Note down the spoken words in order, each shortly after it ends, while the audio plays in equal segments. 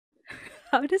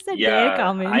How does that dare Yeah,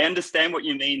 come in? I understand what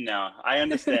you mean now. I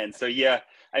understand. So yeah,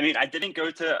 I mean, I didn't go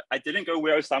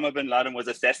where Osama bin Laden was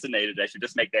assassinated. I should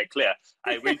just make that clear.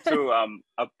 I went to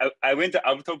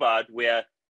Abbottabad, where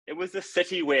it was the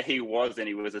city where he was and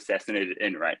he was assassinated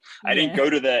in, right? I didn't Yeah, go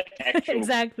to the actual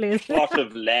exact place. plot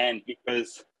of land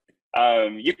because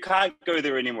you can't go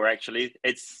there anymore. Actually,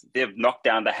 it's they've knocked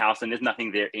down the house and there's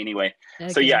nothing there anyway.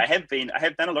 So yeah, Okay. I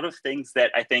have done a lot of things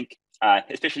that I think,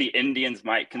 especially Indians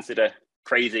might consider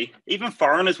crazy. Even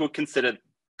foreigners would consider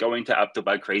going to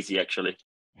Abdu'l crazy, actually.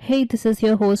 Hey, this is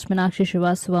your host Meenakshi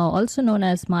Srivastava, also known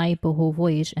as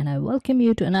MyBohoVoyage, and I welcome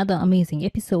you to another amazing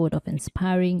episode of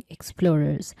Inspiring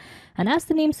Explorers. And as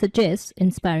the name suggests,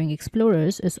 Inspiring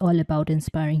Explorers is all about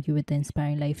inspiring you with the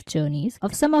inspiring life journeys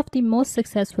of some of the most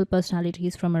successful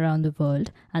personalities from around the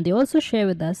world, and they also share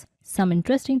with us some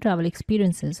interesting travel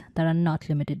experiences that are not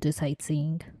limited to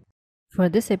sightseeing. For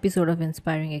this episode of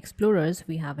Inspiring Explorers,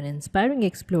 we have an inspiring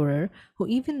explorer who,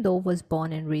 even though was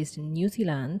born and raised in New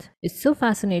Zealand, is so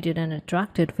fascinated and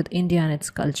attracted with India and its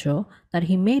culture that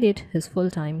he made it his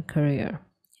full time career.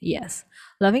 Yes,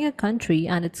 loving a country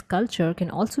and its culture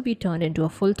can also be turned into a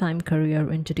full time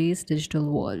career in today's digital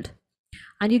world.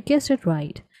 And you guessed it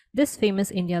right, this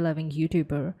famous India loving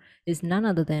YouTuber is none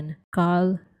other than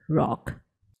Karl Rock.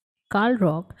 Karl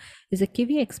Rock is a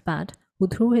Kiwi expat who,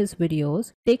 through his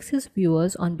videos, takes his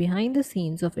viewers on behind the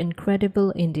scenes of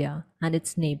incredible India and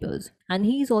its neighbors. And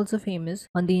he is also famous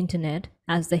on the internet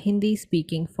as the Hindi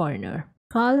speaking foreigner.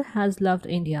 Karl has loved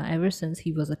India ever since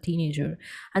he was a teenager,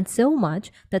 and so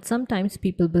much that sometimes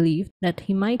people believe that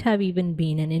he might have even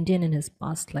been an Indian in his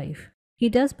past life. He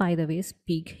does, by the way,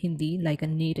 speak Hindi like a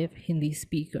native Hindi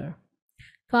speaker.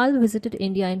 Karl visited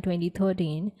India in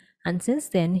 2013, and since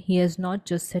then he has not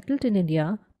just settled in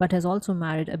India but has also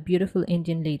married a beautiful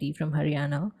Indian lady from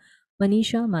Haryana,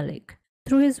 Manisha Malik.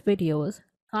 Through his videos,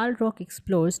 Karl Rock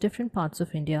explores different parts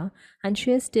of India and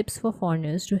shares tips for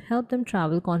foreigners to help them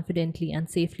travel confidently and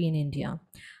safely in India,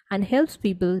 and helps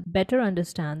people better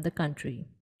understand the country.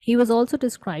 He was also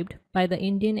described by the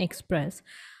Indian Express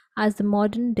as the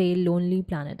modern day Lonely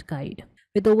Planet guide.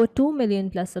 With over 2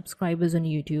 million plus subscribers on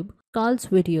YouTube, Carl's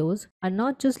videos are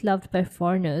not just loved by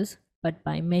foreigners but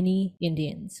by many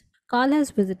Indians. Carl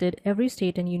has visited every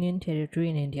state and union territory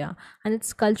in India and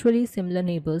its culturally similar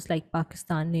neighbors like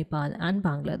Pakistan, Nepal, and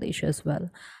Bangladesh as well,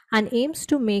 and aims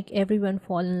to make everyone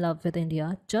fall in love with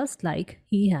India just like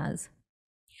he has.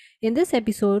 In this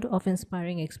episode of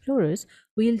Inspiring Explorers,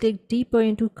 we'll dig deeper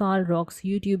into Karl Rock's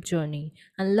YouTube journey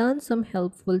and learn some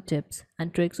helpful tips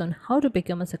and tricks on how to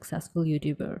become a successful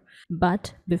YouTuber.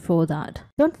 But before that,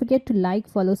 don't forget to like,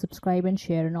 follow, subscribe, and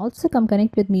share, and also come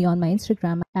connect with me on my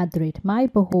Instagram at the rate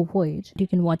MyBohoVoyage. You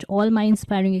can watch all my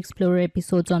Inspiring Explorer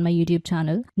episodes on my YouTube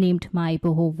channel named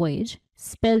MyBohoVoyage,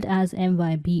 spelled as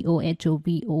MyBohoVoyage,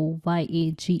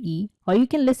 or you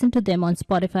can listen to them on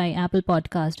Spotify, Apple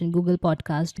Podcast, and Google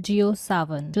Podcast, Geo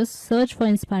Savan. Just search for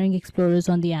Inspiring Explorers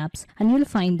on the apps and you'll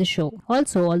find the show.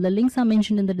 Also, all the links are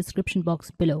mentioned in the description box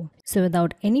below. So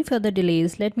without any further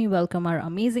delays, let me welcome our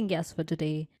amazing guest for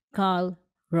today, Karl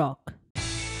Rock.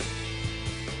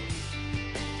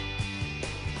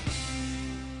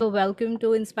 So welcome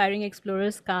to Inspiring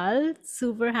Explorers, Karl.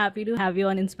 Super happy to have you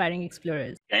on Inspiring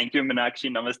Explorers. Thank you, Meenakshi.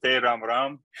 Namaste, Ram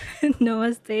Ram.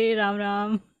 नमस्ते राम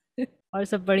राम और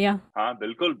सब बढ़िया. हाँ,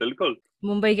 बिल्कुल, बिल्कुल.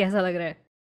 मुंबई कैसा लग रहा है?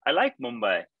 I like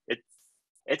Mumbai.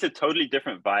 It's a totally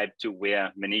different vibe to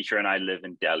where Manisha and I live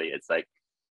in Delhi. It's like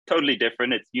totally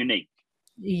different. It's unique.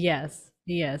 Yes,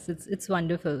 it's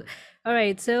wonderful. All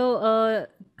right, so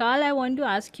Carl, I want to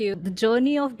ask you the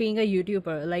journey of being a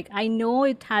YouTuber. Like, I know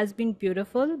it has been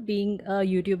beautiful being a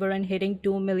YouTuber and hitting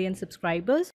 2 million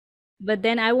subscribers, but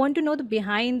then I want to know the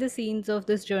behind the scenes of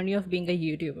this journey of being a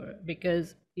YouTuber,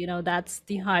 because that's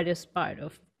the hardest part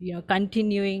of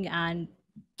continuing and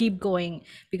keep going,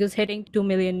 because hitting 2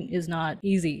 million is not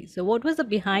easy. So what was the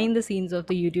behind the scenes of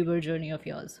the YouTuber journey of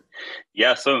yours?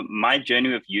 Yeah, so my journey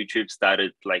with YouTube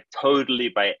started like totally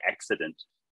by accident.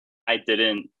 I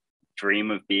didn't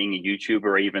dream of being a YouTuber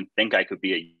or even think I could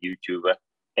be a YouTuber.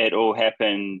 It all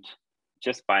happened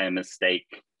just by a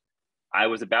mistake. I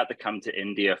was about to come to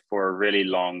India for a really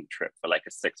long trip, for like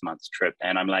a 6 months trip.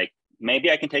 And I'm like,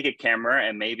 maybe I can take a camera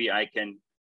and maybe I can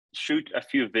shoot a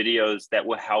few videos that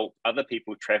will help other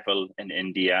people travel in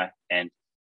India and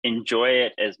enjoy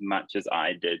it as much as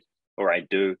I did or I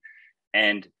do.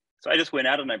 And so I just went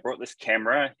out and I brought this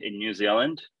camera in New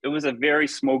Zealand. It was a very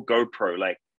small GoPro,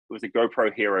 like it was a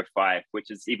GoPro Hero 5,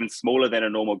 which is even smaller than a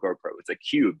normal GoPro. It's a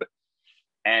cube.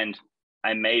 And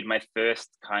I made my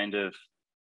first kind of,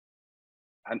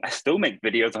 I still make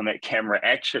videos on that camera,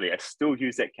 actually. I still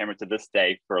use that camera to this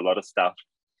day for a lot of stuff.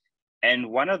 And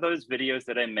one of those videos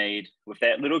that I made with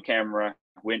that little camera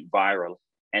went viral.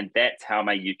 And that's how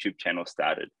my YouTube channel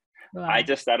started. I Wow.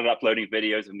 just started uploading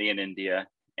videos of me in India,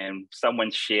 and someone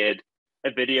shared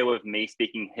a video of me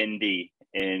speaking Hindi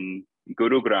in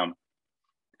Gurugram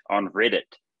on Reddit.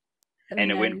 Oh,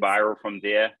 And it went nice. viral from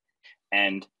there.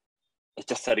 And it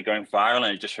just started going viral. And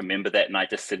I just remember that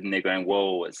night just sitting there going,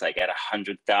 whoa, it's like at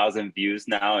 100,000 views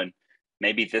now. And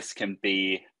maybe this can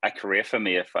be a career for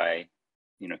me if I,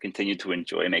 continue to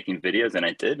enjoy making videos. And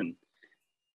I did. And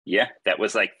yeah, that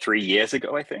was like 3 years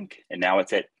ago, I think. And now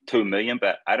it's at 2 million,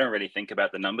 but I don't really think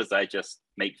about the numbers. I just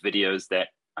make videos that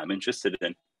I'm interested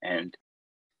in. And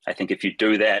I think if you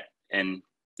do that, and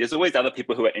there's always other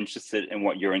people who are interested in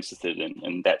what you're interested in.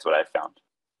 And that's what I found.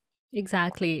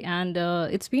 Exactly. And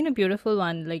it's been a beautiful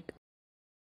one. Like,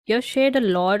 you've shared a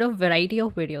lot of variety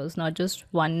of videos, not just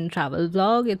one travel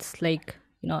vlog. It's like,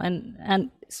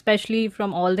 and especially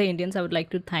from all the Indians, I would like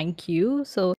to thank you.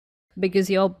 So, because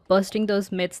you're busting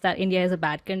those myths that India is a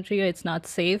bad country or it's not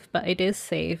safe, but it is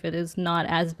safe. It is not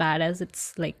as bad as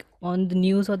it's like on the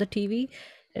news or the TV.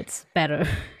 It's better.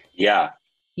 Yeah,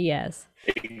 Yes.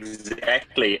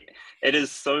 exactly. India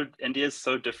is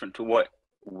so different to what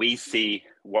we see,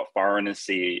 what foreigners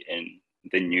see in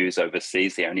the news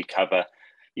overseas. They only cover,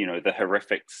 the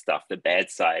horrific stuff, the bad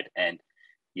side. And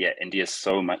yeah, India is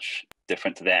so much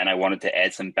different to that. And I wanted to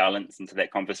add some balance into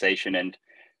that conversation. And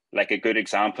like a good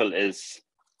example is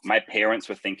my parents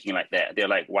were thinking like that. They're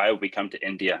like, why would we come to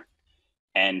India?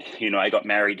 And, I got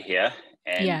married here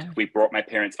and Yeah. we brought my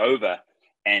parents over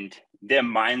and their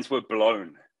minds were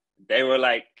blown. They were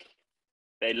like,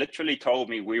 they literally told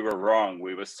me we were wrong.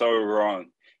 We were so wrong.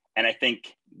 And I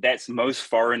think that's most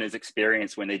foreigners'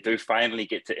 experience when they do finally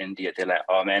get to India. They're like,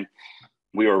 oh man,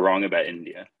 we were wrong about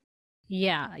India.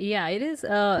 Yeah, yeah, it is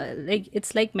like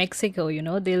it's like Mexico,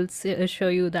 they'll show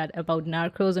you that about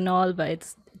narcos and all, but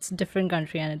it's a different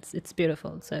country and it's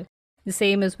beautiful. So the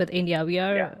same is with India. We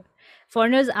Yeah. are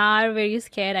foreigners are very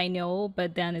scared, I know,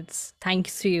 but then it's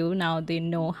thanks to you now they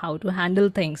know how to handle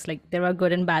things. Like there are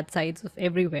good and bad sides of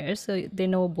everywhere, so they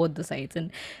know both the sides.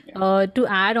 And Yeah. to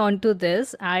add on to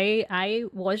this, I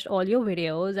watched all your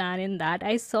videos, and in that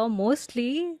I saw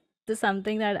mostly the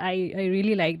something that I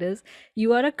really liked is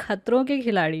you are a khatron ke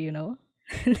khiladi,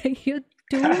 like you're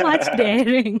too much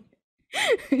daring.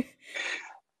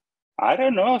 I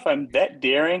don't know if I'm that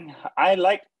daring.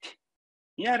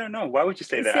 Yeah, I don't know. Why would you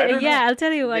say that? So, I don't yeah, know. I'll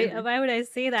tell you why would I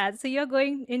say that. So you're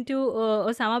going into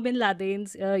Osama bin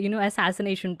Laden's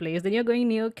assassination place. Then you're going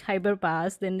near Khyber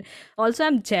Pass. Then also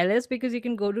I'm jealous because you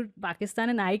can go to Pakistan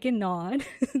and I cannot.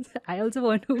 I also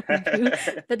want to view.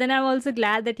 But then I'm also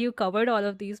glad that you covered all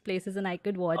of these places and I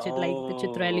could watch it, like the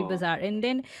Chitrali Oh, Bazaar. And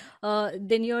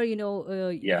then you're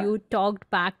yeah. you talked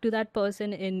back to that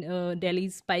person in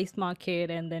Delhi's spice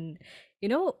market, and then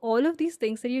all of these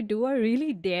things that you do are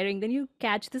really daring. Then you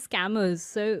catch the scammers.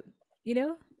 So, you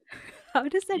know, how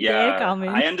does that dare Yeah, come in?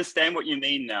 I understand what you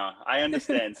mean now. I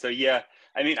understand. So yeah,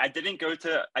 I mean, I didn't go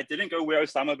where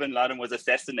Osama bin Laden was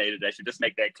assassinated. I should just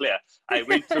make that clear. I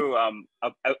went to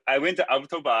I went to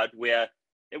Abbottabad where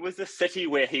it was the city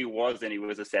where he was and he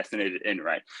was assassinated in,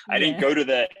 right? I didn't Yeah, go to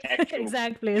the actual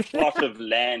exact place. plot of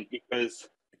land because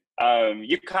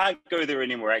you can't go there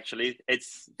anymore. Actually,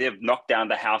 they've knocked down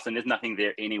the house and there's nothing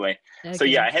there anyway. So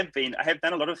yeah, Okay. I have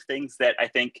done a lot of things that I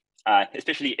think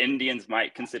especially Indians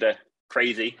might consider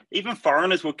crazy. Even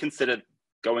foreigners would consider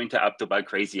going to Abdubad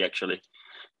crazy, actually.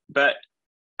 But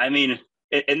I mean,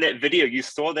 in that video, you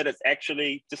saw that it's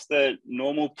actually just a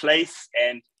normal place,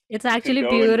 and It's you can actually go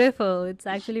and beautiful. It's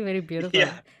actually very beautiful.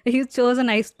 yeah, He chose a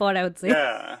nice spot, I would say.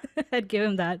 yeah, I'd give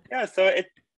him that. yeah. So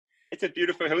it's a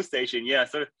beautiful hill station. Yeah.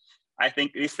 So I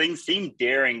think these things seem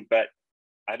daring, but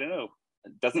I don't know.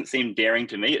 It doesn't seem daring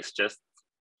to me. It's just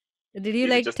Did you these are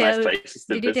like just nice tell? places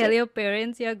to Did you tell visit. your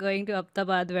parents you're going to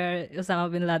Abbottabad where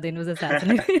Osama bin Laden was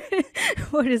assassinated?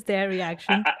 What is their I,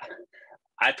 reaction? I,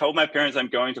 I told my parents I'm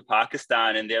going to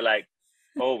Pakistan, and they're like,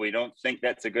 "Oh, we don't think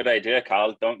that's a good idea,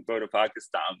 Carl. Don't go to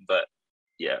Pakistan." But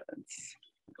yeah, it's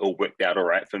all worked out all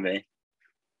right for me.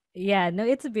 Yeah, no,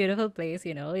 it's a beautiful place.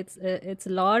 It's a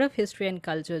lot of history and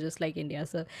culture, just like India.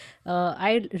 So,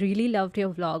 I really loved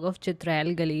your vlog of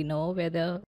Chitral Gali, where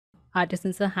the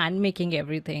artisans are hand making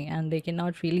everything and they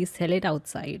cannot really sell it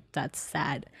outside. That's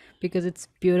sad because it's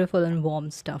beautiful and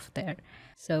warm stuff there.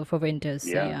 So for winters, so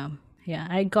Yeah, yeah, yeah,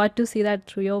 I got to see that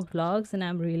through your vlogs, and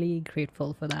I'm really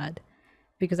grateful for that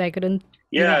because I couldn't, I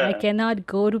yeah, cannot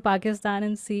go to Pakistan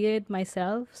and see it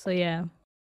myself. So yeah,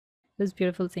 it was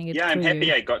beautiful seeing it yeah. through you. I'm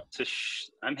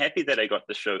happy that I got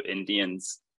to show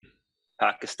Indians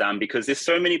Pakistan because there's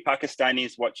so many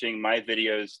Pakistanis watching my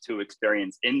videos to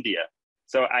experience India.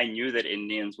 So I knew that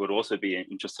Indians would also be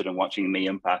interested in watching me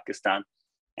in Pakistan.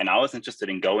 And I was interested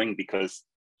in going because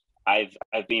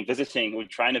I've been visiting or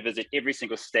trying to visit every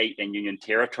single state and union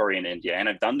territory in India, and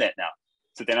I've done that now.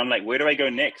 So then I'm like, where do I go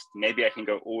next? Maybe I can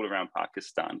go all around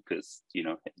Pakistan because, you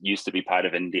know, it used to be part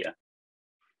of India.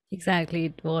 Exactly,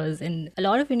 it was. And a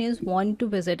lot of Indians want to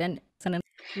visit, and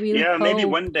we'll Yeah, maybe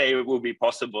hope. one day it will be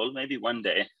possible. Maybe one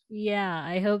day. Yeah,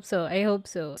 I hope so. I hope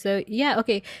so. So, yeah,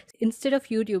 okay. Instead of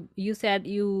YouTube, you said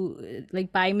you,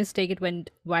 like, by mistake, it went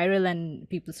viral and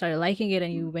people started liking it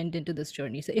and you went into this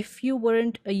journey. So, if you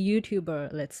weren't a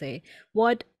YouTuber, let's say,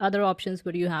 what other options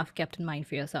would you have kept in mind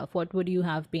for yourself? What would you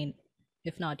have been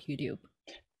if not YouTube?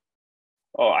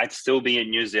 Oh, I'd still be in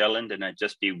New Zealand and I'd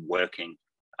just be working.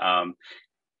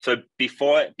 So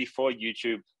before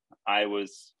YouTube, I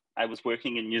was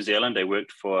working in New Zealand. I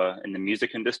worked in the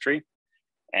music industry,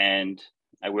 and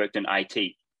I worked in IT.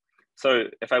 So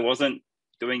if I wasn't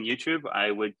doing YouTube,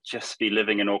 I would just be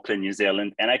living in Auckland, New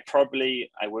Zealand, and I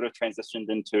would have transitioned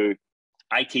into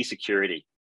IT security.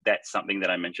 That's something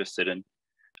that I'm interested in.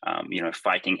 You know,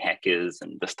 fighting hackers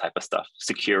and this type of stuff,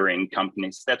 securing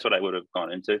companies. That's what I would have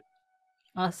gone into.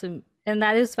 Awesome. And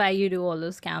that is why you do all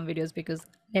those scam videos, because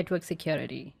network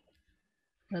security.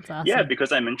 That's Yeah, awesome.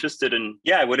 because I'm interested in,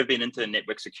 yeah, I would have been into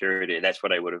network security. That's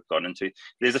what I would have gone into.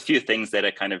 There's a few things that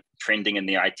are kind of trending in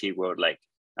the IT world, like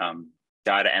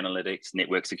data analytics,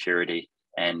 network security,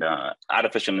 and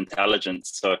artificial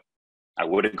intelligence. So I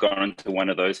would have gone into one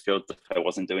of those fields if I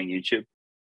wasn't doing YouTube.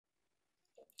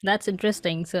 That's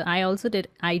interesting. So I also did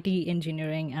IT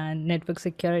engineering and network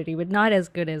security, but not as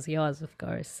good as yours, of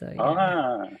course. So yeah.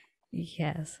 Ah,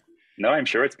 Yes. no, I'm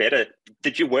sure it's better.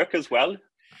 Did you work as well?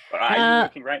 Or are you Uh,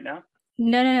 working right now?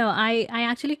 no. I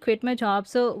actually quit my job.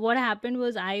 So what happened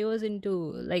was I was into,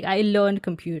 like, I learned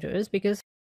computers because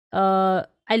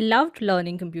I loved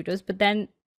learning computers, but then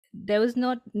there was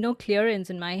no clearance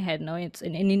in my head. No, it's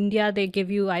in India they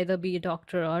give you either be a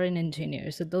doctor or an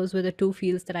engineer. So those were the two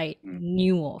fields that I Mm.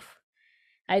 knew of.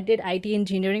 I did IT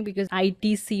engineering because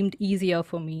IT seemed easier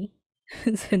for me.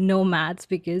 So no maths,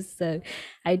 because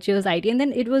I chose IT, and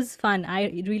then it was fun. I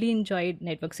really enjoyed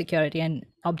network security and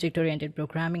object oriented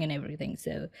programming and everything.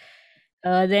 So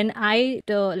then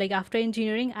like after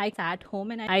engineering, I sat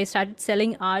home and I started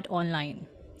selling art online.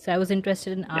 So I was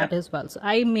interested in Yeah. art as well. So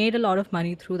I made a lot of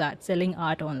money through that, selling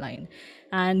art online.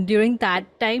 And during that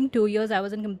time, 2 years, I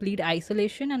was in complete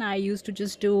isolation, and I used to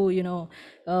just do,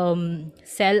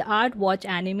 sell art, watch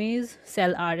animes,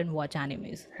 sell art, and watch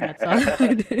animes. That's all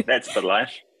I did. That's the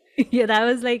life. Yeah, that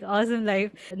was like awesome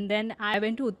life. And then I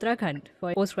went to Uttarakhand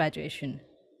for post graduation.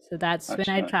 So that's when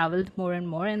I Achha. traveled more and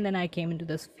more, and then I came into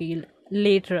this field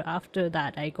later. After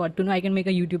that, I got to know I can make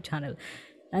a YouTube channel,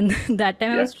 and that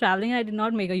time I Yeah. was traveling and I did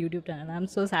not make a YouTube channel. I'm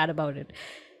so sad about it.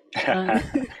 Uh,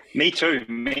 Me too.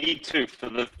 Me too. For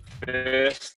the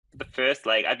first,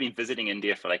 like, I've been visiting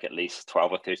India for like at least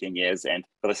 12 or 13 years. And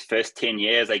for this first 10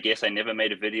 years, I guess I never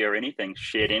made a video or anything,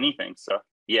 shared anything. So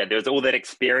yeah, there was all that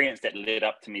experience that led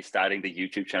up to me starting the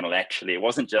YouTube channel. Actually, it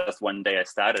wasn't just one day I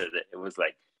started it. It was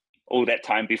like all that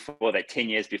time before, that 10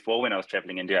 years before, when I was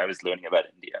traveling India, I was learning about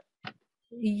India.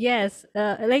 yes,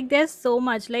 like there's so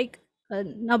much. Like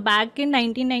now, back in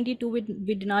 1992, we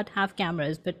did not have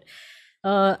cameras, but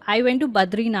I went to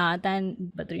Badrinath,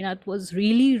 and Badrinath was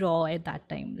really raw at that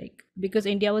time, like because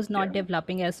India was not Yeah.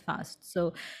 developing as fast.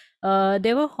 So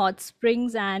there were hot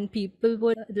springs, and people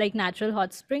would, like, natural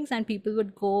hot springs, and people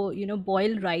would go,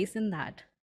 boil rice in that.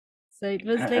 So it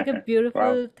was like a Wow.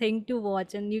 beautiful thing to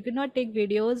watch, and you could not take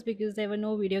videos because there were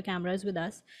no video cameras with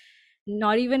us.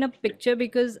 Not even a picture,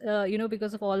 because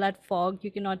because of all that fog, you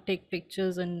cannot take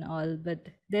pictures and all. But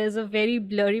there's a very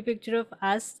blurry picture of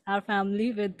us, our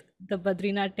family, with the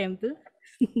Badrinath temple.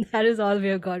 That is all we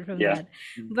have got from Yeah. that.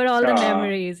 But all the Uh,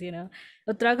 memories,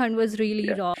 Uttarakhand was really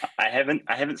yeah. raw. I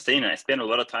haven't seen it. I spent a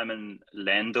lot of time in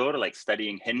Landor, like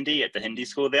studying Hindi at the Hindi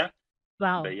school there. But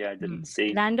Wow. yeah, I didn't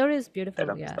see Landor is that beautiful.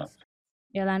 other stuff. Yes.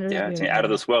 Yeah, Landor is Yeah, it's out of beautiful.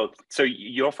 this world. So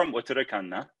you're from Uttarakhand,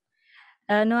 nah?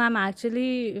 No, I'm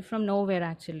actually from nowhere,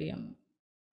 actually.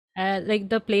 Like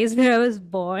the place where I was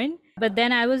born, but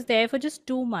then I was there for just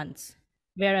 2 months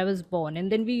where I was born, and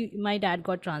then my dad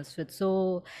got transferred.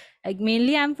 So, like,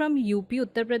 mainly I'm from UP,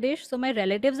 Uttar Pradesh. So my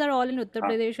relatives are all in Uttar Ah,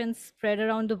 Pradesh and spread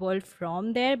around the world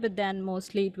from there. But then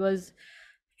mostly it was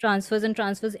transfers and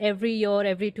transfers every year,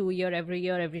 every 2 year, every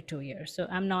year, every 2 years. So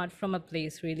I'm not from a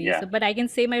place really. yeah. So, but I can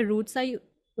say my roots are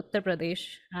Uttar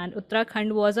Pradesh, and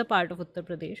Uttarakhand was a part of Uttar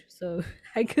Pradesh, so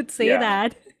I could say Yeah.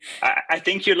 that. I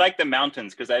think you like the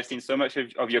mountains because I've seen so much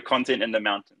of your content in the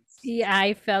mountains. Yeah,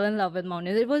 I fell in love with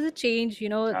mountains. It was a change,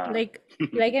 Uh,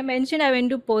 like I mentioned, I went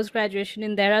to post graduation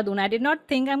in Dehradun. I did not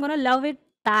think I'm gonna love it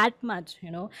that much.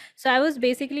 So I was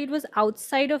basically, it was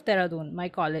outside of Dehradun, my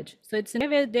college. So it's in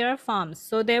where there are farms.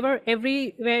 So there were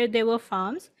everywhere there were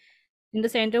farms. In the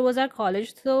center was our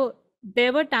college. So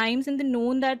there were times in the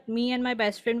noon that me and my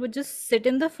best friend would just sit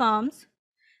in the farms,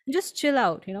 just chill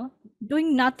out,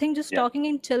 doing nothing, just yeah. talking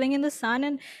and chilling in the sun.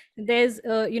 And there's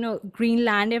green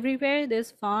land everywhere,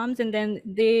 there's farms, and then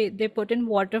they put in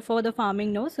water for the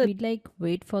farming, no? So we'd like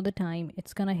wait for the time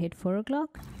it's gonna hit 4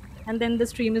 o'clock, and then the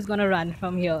stream is gonna run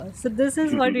from here. So this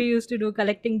is what we used to do,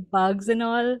 collecting bugs and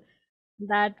all.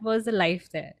 That was the life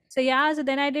there. So yeah, so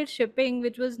then I did shipping,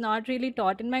 which was not really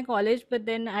taught in my college, but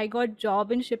then I got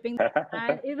job in shipping.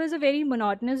 And it was a very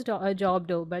monotonous job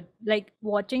though, but like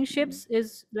watching ships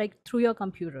is like through your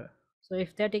computer. So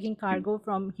if they're taking cargo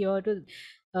from here to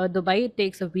Dubai, it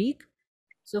takes a week.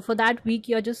 So for that week,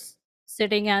 you're just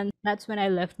sitting, and that's when I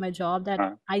left my job, that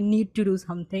I need to do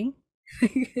something.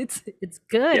 It's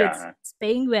good, Yeah. it's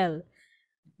paying well,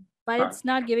 but it's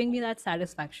not giving me that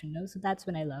satisfaction, no? So that's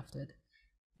when I left it,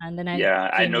 and then I Yeah,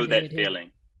 I came know that immigrated here.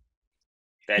 feeling.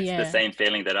 That's the Yeah. same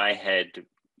feeling that I had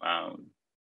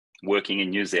working in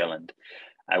New Zealand.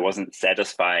 I wasn't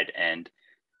satisfied and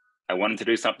I wanted to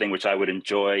do something which I would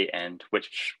enjoy and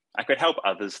which I could help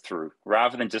others through.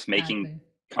 Rather than just making Exactly.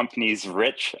 companies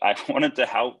rich, I wanted to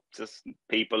help just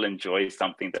people enjoy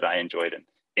something that I enjoyed. And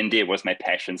India was my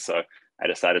passion. So I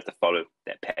decided to follow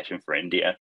that passion for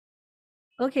India.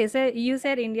 Okay, so you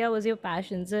said India was your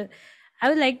passion. So I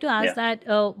would like to ask Yeah.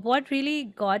 that what really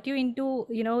got you into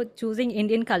choosing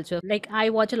Indian culture? Like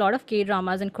I watch a lot of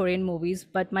K-dramas and Korean movies,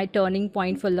 but my turning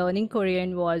point for learning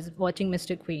Korean was watching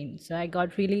Mr. Queen. So I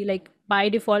got really, like, by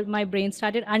default my brain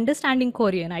started understanding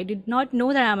Korean. I did not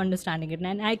know that I'm understanding it,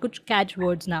 and I could catch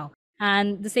words now.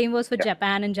 And the same was for Yeah.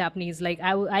 Japan and Japanese. Like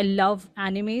I love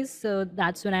animes, so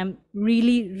that's when I'm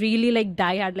really really like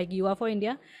die hard, like you are for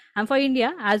India. I'm for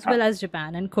India as Huh. well as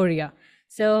Japan and Korea.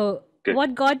 So Good.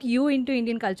 what got you into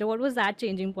Indian culture? What was that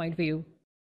changing point for you?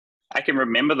 I can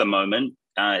remember the moment.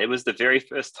 It was the very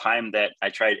first time that I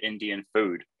tried Indian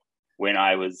food when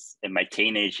I was in my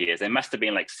teenage years. I must have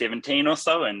been like 17 or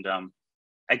so. And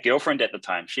a girlfriend at the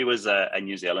time, she was a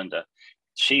New Zealander.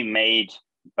 She made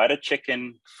butter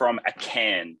chicken from a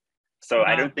can. So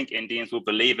I Wow. don't think Indians will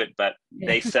believe it, but Yeah.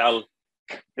 they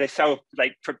sell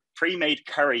like pre-made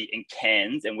curry in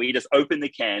cans, and we just open the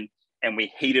can and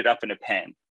we heat it up in a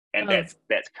pan, and Oh,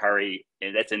 that's curry.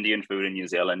 That's Indian food in New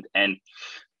Zealand. And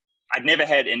I'd never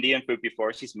had Indian food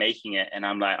before. She's making it, and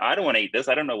I'm like, I don't want to eat this.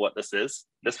 I don't know what this is.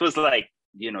 This was like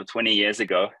 20 years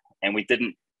ago, and we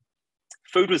didn't.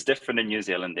 Food was different in New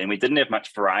Zealand, and we didn't have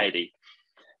much variety.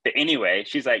 But anyway,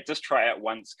 she's like, just try it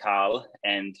once, Karl,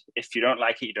 and if you don't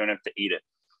like it, you don't have to eat it.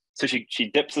 So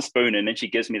she dips a spoon in, and she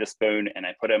gives me the spoon, and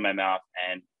I put it in my mouth,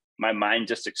 and my mind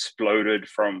just exploded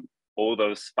from all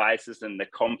those spices and the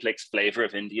complex flavor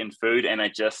of Indian food, and I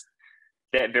just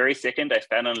that very second I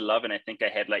fell in love, and I think I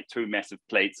had like two massive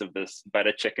plates of this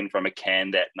butter chicken from a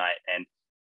can that night. And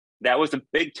that was a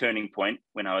big turning point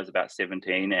when I was about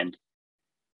 17. And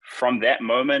from that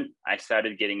moment I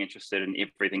started getting interested in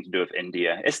everything to do with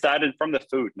India. It started from the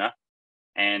food, nah?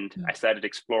 And I started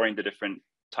exploring the different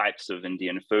types of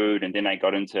Indian food, and then I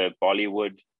got into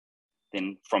Bollywood.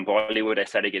 Then from Bollywood I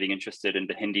started getting interested in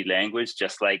the Hindi language,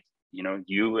 just like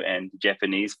you and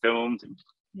Japanese films and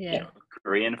yeah.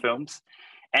 Korean films.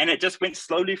 And it just went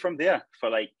slowly from there for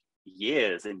like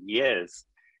years and years.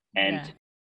 Yeah.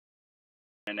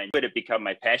 And I knew it had become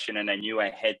my passion, and I knew I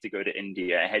had to go to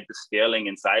India. I had this feeling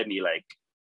inside me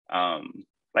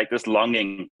like this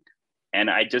longing. And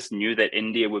I just knew that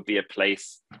India would be a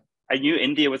place. I knew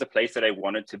India was a place that I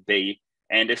wanted to be.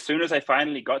 And as soon as I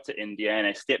finally got to India and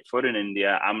I stepped foot in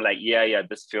India, I'm like, yeah,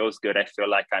 this feels good. I feel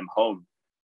like I'm home.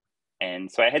 And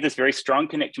so I had this very strong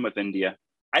connection with India.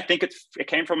 I think it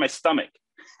came from my stomach.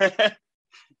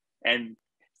 And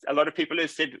a lot of people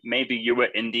have said maybe you were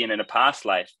Indian in a past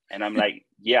life. And I'm like,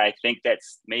 yeah, I think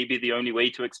that's maybe the only way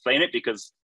to explain it,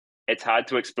 because it's hard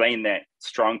to explain that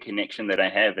strong connection that I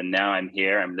have. And now I'm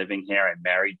here, I'm living here, I'm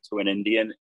married to an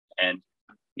Indian, and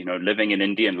living an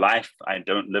Indian life. I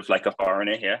don't live like a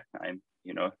foreigner here. I'm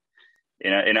in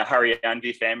a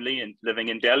Hariyana family and living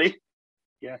in Delhi.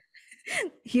 Yeah.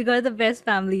 You got the best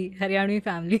family, Haryani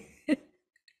family.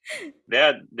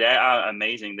 They are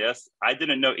amazing. I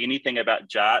didn't know anything about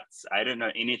Jats. I didn't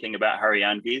know anything about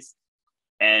Haryanvis.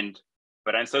 And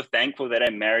But I'm so thankful that I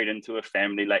married into a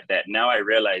family like that. Now I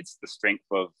realize the strength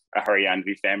of a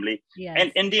Haryanvi family and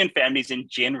Yes. Indian families in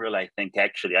general. I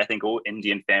think all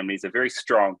Indian families are very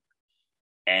strong,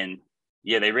 and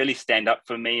yeah, they really stand up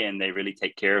for me and they really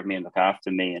take care of me and look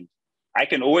after me. And I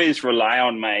can always rely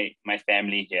on my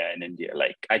family here in India.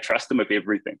 Like I trust them with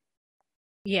everything.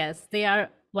 Yes, they are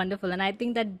wonderful. And I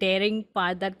think that daring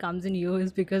part that comes in you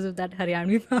is because of that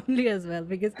Haryanvi family as well,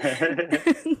 because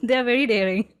they're very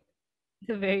daring.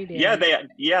 They're very Yeah, daring.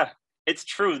 it's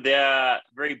true. They're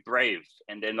very brave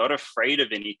and they're not afraid of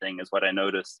anything, is what I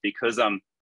noticed. Because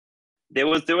there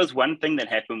was one thing that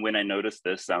happened when I noticed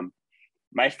this.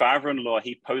 My father-in-law,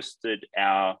 he posted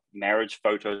our marriage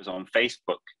photos on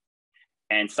Facebook,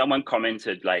 and someone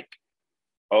commented like,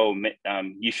 "Oh,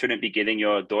 you shouldn't be getting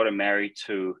your daughter married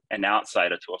to an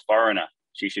outsider, to a foreigner.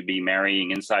 She should be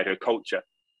marrying inside her culture."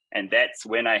 And that's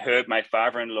when I heard my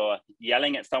father-in-law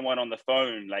yelling at someone on the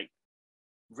phone, like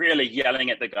really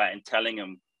yelling at the guy and telling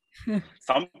him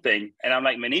something. And I'm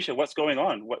like, Manisha, what's going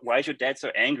on? Why is your dad so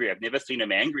angry? I've never seen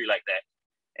him angry like that.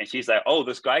 And she's like, oh,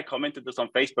 this guy commented this on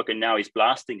Facebook and now he's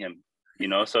blasting him.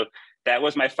 So that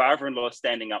was my father-in-law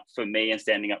standing up for me and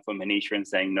standing up for Manisha and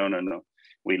saying, no, no, no,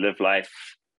 we live life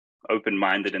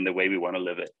open-minded in the way we want to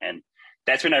live it. And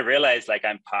that's when I realized like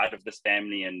I'm part of this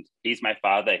family and he's my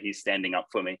father, he's standing up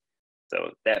for me.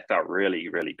 So that felt really,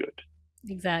 really good.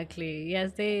 Exactly.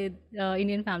 Yes, they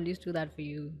Indian families do that for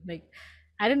you. Like,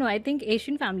 I don't know. I think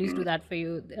Asian families do Mm. that for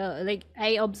you. Like, I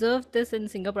observed this in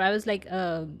Singapore. I was like,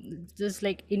 just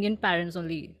like Indian parents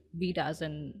only beat us,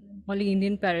 and only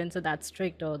Indian parents are that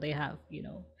strict, or they have,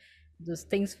 those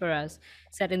things for us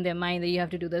set in their mind that you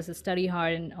have to do this, study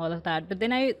hard, and all of that. But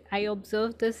then I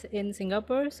observed this in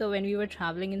Singapore. So when we were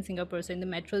traveling in Singapore, so in the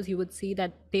metros, you would see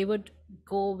that they would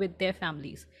go with their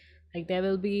families. Like there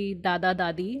will be dada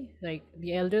dadi, like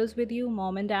the elders with you,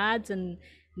 mom and dads, and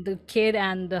the kid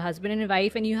and the husband and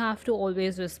wife, and you have to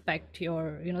always respect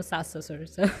your sas susur.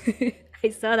 So I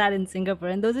saw that in Singapore,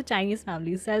 and those are Chinese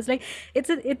families. So I was like,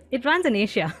 it runs in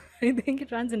Asia. I think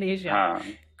it runs in Asia. Uh,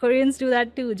 Koreans do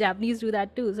that too, Japanese do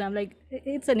that too. So I'm like,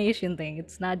 it's an Asian thing,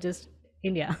 it's not just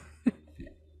India.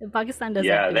 Pakistan does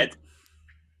that yeah, too.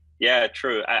 yeah,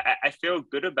 true. I feel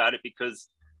good about it because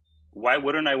why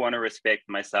wouldn't I want to respect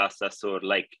my sasa? So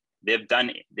like they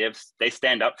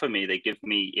stand up for me. They give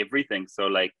me everything. So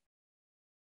like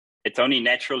it's only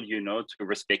natural, to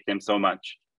respect them so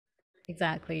much.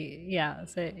 Exactly. Yeah.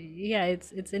 So yeah,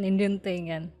 it's an Indian thing,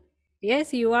 and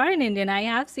yes, you are an Indian. I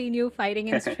have seen you fighting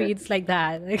in streets like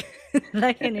that,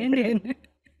 like an Indian.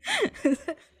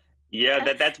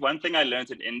 Yeah, that's one thing I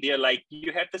learned in India. Like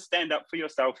you have to stand up for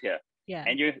yourself here. Yeah.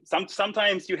 And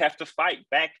sometimes you have to fight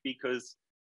back because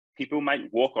people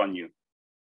might walk on you.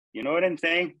 You know what I'm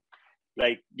saying?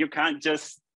 Like you can't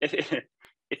just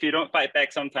if you don't fight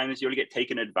back, sometimes you'll get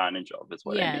taken advantage of, is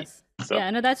what I mean. Yes. So Yeah.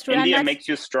 No, that's true, and India that's makes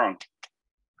you strong.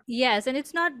 yes, and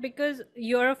it's not because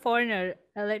you're a foreigner.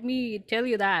 Let me tell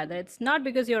you that it's not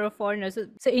because you're a foreigner.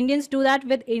 So Indians do that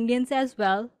with Indians as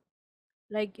well.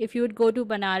 Like if you would go to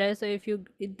Banaras, or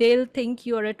they'll think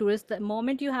you're a tourist. The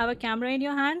moment you have a camera in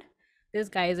your hand, this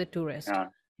guy is a tourist. Uh,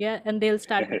 Yeah, and they'll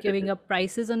start giving up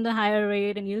prices on the higher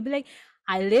rate, and you'll be like,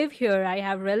 I live here, I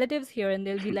have relatives here, and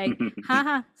they'll be like, ha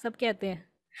ha, sab kehte hain.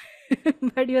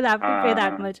 But you'll have to pay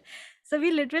that uh, much. So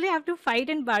we literally have to fight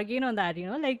and bargain on that,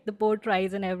 like the boat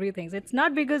rides and everything. So it's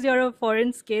not because you're a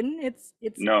foreign skin.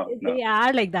 no, no. They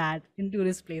are like that in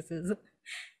tourist places.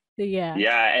 So yeah.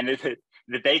 Yeah, and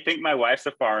they think my wife's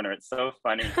a foreigner. It's so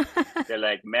funny. They're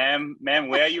like, ma'am,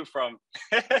 where are you from?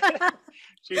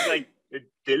 She's like,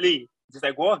 Delhi. She's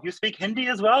like, whoa, you speak Hindi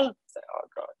as well? It's like, oh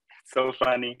God, so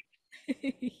funny.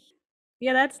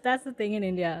 Yeah, that's the thing in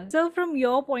India. So from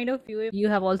your point of view, you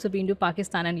have also been to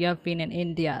Pakistan and you have been in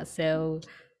India. So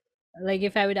like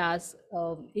if I would ask,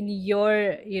 in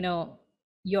your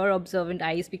your observant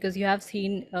eyes, because you have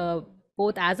seen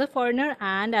both as a foreigner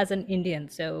and as an Indian.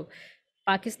 So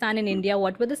Pakistan and India,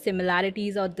 what were the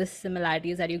similarities or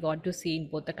dissimilarities that you got to see in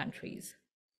both the countries?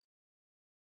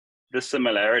 The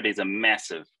similarities are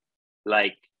massive.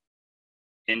 Like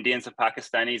Indians and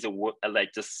Pakistanis are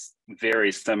like just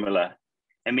very similar.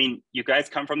 I mean, you guys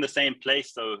come from the same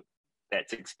place, so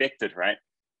that's expected, right?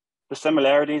 The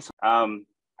similarities,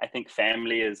 I think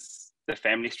the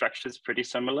family structure is pretty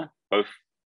similar.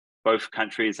 Both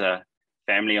countries are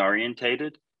family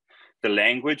orientated. The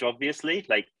language, obviously,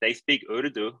 like they speak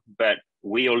Urdu, but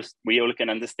we all can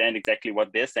understand exactly what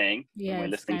they're saying when Yeah, we're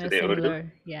it's listening kind to of their Urdu.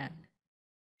 similar. Yeah.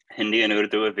 Hindi and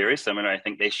Urdu are very similar. I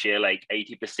think they share like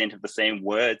 80% of the same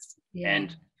words. Yeah.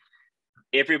 And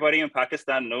everybody in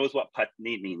Pakistan knows what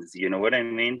patni means. You know what I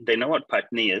mean? They know what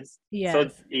patni is. So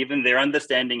Yes. even they're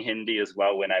understanding Hindi as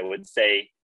well when I would say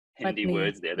Hindi Patni.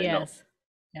 words there, they know. Yes.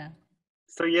 Yeah.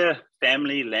 So yeah,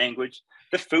 family, language.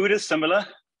 The food is similar.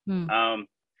 Hmm.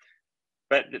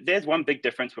 But there's one big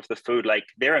difference with the food. Like,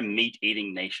 they're a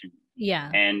meat-eating nation.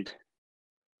 Yeah. And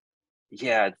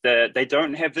yeah, they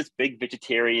don't have this big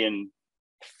vegetarian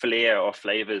flair or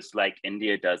flavors like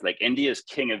India does. Like, India is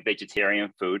king of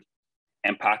vegetarian food,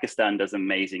 and Pakistan does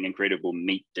amazing, incredible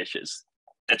meat dishes.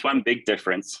 That's one big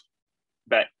difference.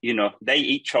 But, you know, they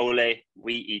eat chole,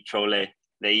 we eat chole.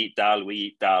 They eat dal, we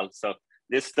eat dal. So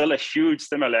there's still a huge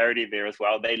similarity there as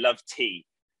well. They love tea.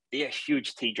 They are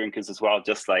huge tea drinkers as well,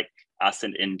 just like us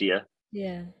in India.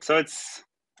 Yeah. So it's,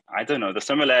 I don't know, the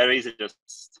similarities are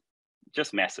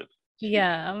just massive. Huge.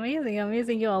 Yeah, amazing,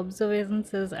 amazing. Your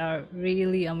observations are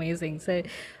really amazing. So,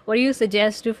 what do you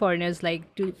suggest to foreigners,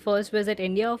 like to first visit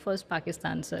India or first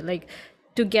Pakistan? So, like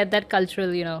to get that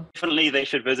cultural, Definitely, they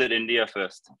should visit India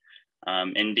first.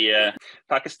 India,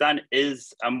 Pakistan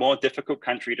is a more difficult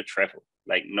country to travel,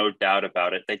 like no doubt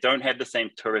about it. They don't have the same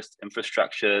tourist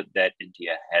infrastructure that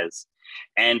India has,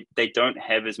 and they don't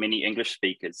have as many English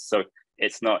speakers. So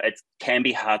it can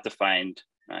be hard to find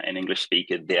an English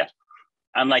speaker there,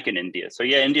 unlike in India. So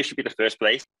yeah, India should be the first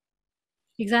place.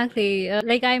 Exactly.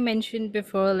 Like I mentioned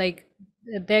before, like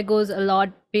there goes a lot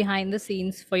behind the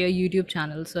scenes for your YouTube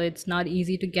channel. So it's not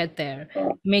easy to get there.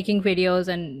 Making videos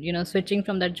and, switching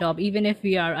from that job, even if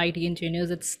we are IT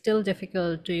engineers, it's still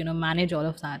difficult to, manage all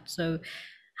of that. So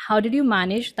how did you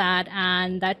manage that?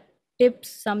 And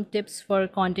some tips for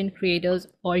content creators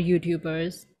or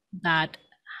YouTubers that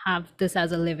have this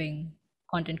as a living,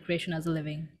 content creation as a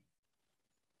living?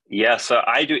 Yeah, so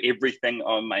I do everything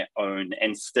on my own,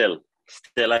 and still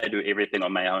I do everything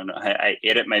on my own. I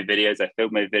edit my videos, I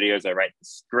film my videos, I write the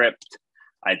script,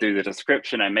 I do the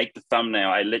description, I make the thumbnail.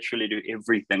 I literally do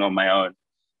everything on my own.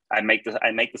 I make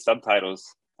the subtitles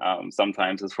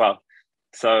sometimes as well.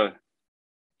 So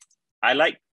I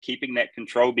like keeping that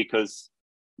control because,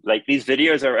 like, these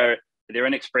videos they're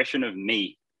an expression of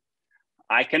me.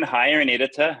 I can hire an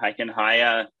editor, I can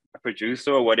hire a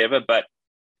producer or whatever, but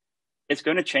it's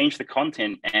going to change the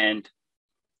content. And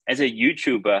as a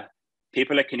YouTuber,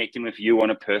 people are connecting with you on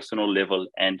a personal level.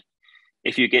 And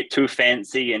if you get too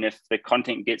fancy and if the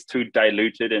content gets too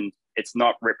diluted and it's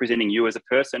not representing you as a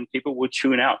person, people will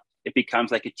tune out. It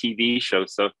becomes like a TV show.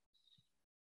 So,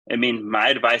 I mean, my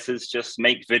advice is just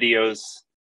make videos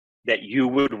that you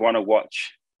would want to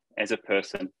watch as a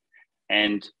person.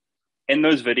 And in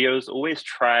those videos, always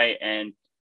try and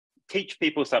teach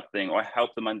people something or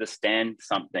help them understand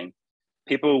something.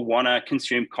 People want to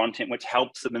consume content which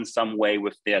helps them in some way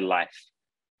with their life.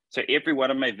 So every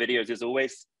one of my videos is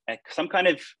always some kind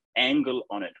of angle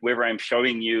on it, whether I'm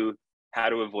showing you how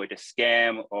to avoid a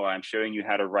scam or I'm showing you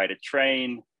how to ride a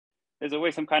train. There's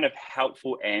always some kind of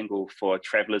helpful angle for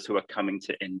travelers who are coming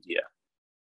to India.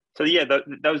 So yeah,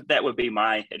 that would be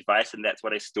my advice, and that's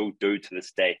what I still do to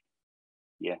this day.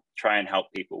 Yeah, try and help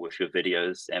people with your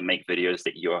videos and make videos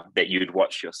that you'd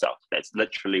watch yourself. That's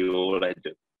literally all I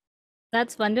do.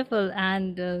 That's wonderful.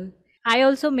 And I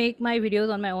also make my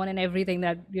videos on my own and everything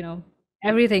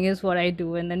everything is what I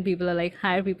do. And then people are like,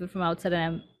 hire people from outside and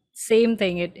I'm same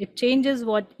thing. It changes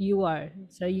what you are.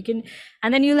 So you can,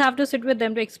 and then you'll have to sit with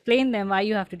them to explain them why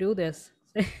you have to do this.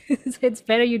 So it's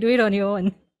better you do it on your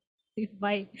own.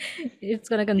 Why it's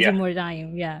going to consume Yeah. more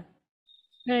time. Yeah.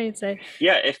 Right. So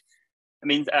Yeah.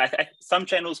 Some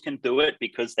channels can do it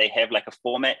because they have like a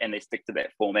format and they stick to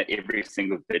that format every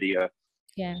single video.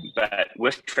 yeah. But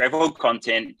with travel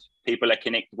content, people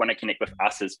want to connect with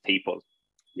us as people.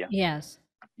 Yeah. Yes.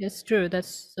 It's true.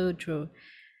 That's so true.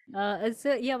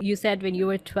 So yeah, you said when you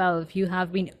were 12, you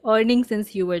have been earning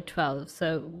since you were 12.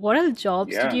 So what other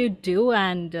jobs did Yeah. you do?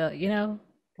 And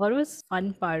what was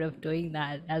fun part of doing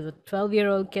that as a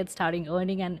 12-year-old kid starting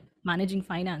earning and managing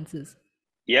finances?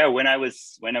 Yeah. When I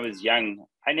was young,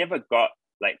 I never got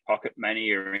like pocket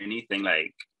money or anything.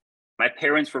 Like, my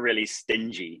parents were really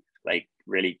stingy, like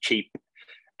really cheap.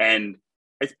 And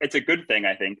it's a good thing,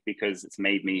 I think, because it's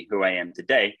made me who I am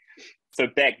today. So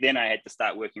back then I had to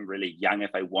start working really young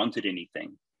if I wanted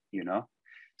anything, you know?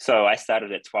 So I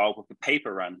started at 12 with a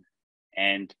paper run.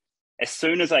 And as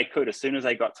soon as I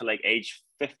got to like age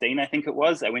 15, I think it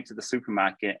was, I went to the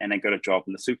supermarket and I got a job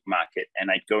in the supermarket,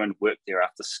 and I'd go and work there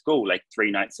after school, like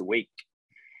 3 nights a week.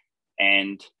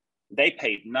 And they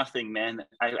paid nothing, man.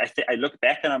 I look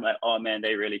back and I'm like, oh man,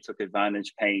 they really took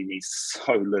advantage paying me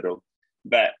so little.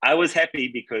 But I was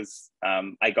happy because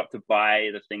I got to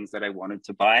buy the things that I wanted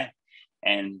to buy.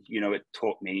 And, it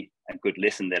taught me a good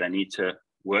lesson that I need to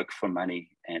work for money.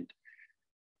 And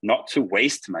not to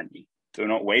waste money. Do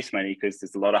not waste money because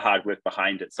there's a lot of hard work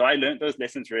behind it. So I learned those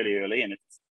lessons really early, and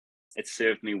it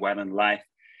served me well in life.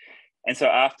 And so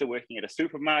after working at a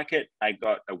supermarket, I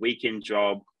got a weekend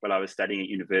job while I was studying at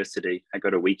university. I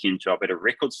got a weekend job at a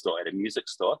record store, at a music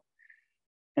store.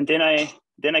 And then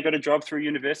I got a job through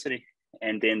university.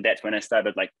 And then that's when I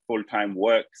started like full-time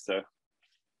work. So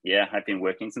yeah, I've been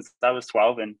working since I was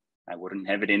 12, and I wouldn't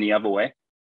have it any other way.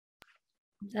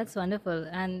 That's wonderful.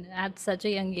 And at such a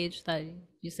young age, that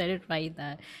you said it right,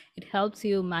 that it helps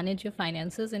you manage your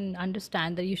finances and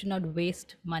understand that you should not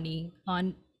waste money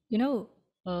on,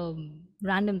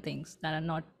 random things that are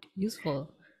not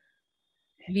useful.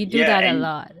 We do Yeah, that a and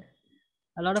lot.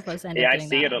 A lot of us end up yeah, I doing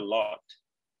see it that. a lot.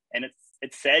 And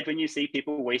it's sad when you see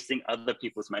people wasting other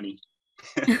people's money,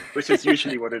 which is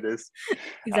usually what it is.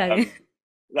 Exactly.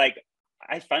 Like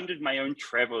I funded my own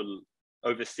travel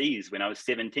overseas when I was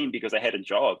 17 because I had a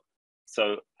job.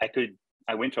 So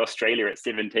I went to Australia at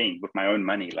 17 with my own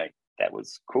money. Like that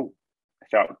was cool. I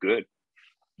felt good.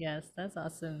 Yes, that's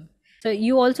awesome. So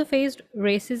you also faced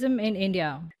racism in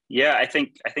India. Yeah, I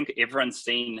think everyone's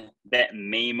seen that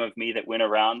meme of me that went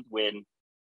around when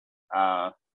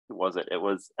who was it? It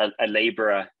was a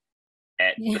laborer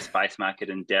at the spice market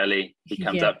in Delhi. He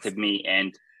comes up to Yes. me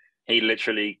and he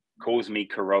literally calls me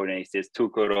Corona. He says, "Tu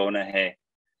Corona hai."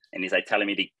 And he's like telling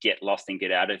me to get lost and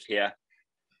get out of here.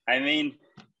 I mean,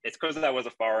 it's because I was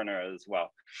a foreigner as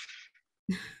well.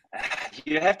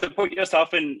 You have to put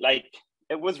yourself in, like,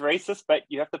 it was racist, but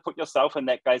you have to put yourself in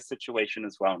that guy's situation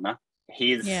as well, no?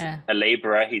 He's Yeah. a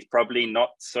laborer. He's probably not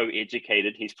so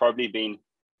educated. He's probably been,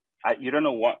 you don't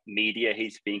know what media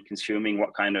he's been consuming,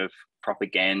 what kind of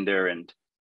propaganda, and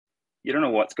you don't know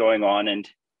what's going on. And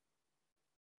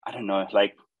I don't know,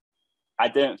 like, I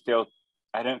didn't feel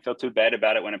too bad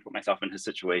about it when I put myself in his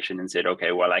situation and said,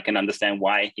 okay, well, I can understand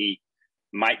why he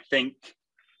might think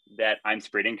that I'm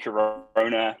spreading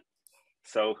corona.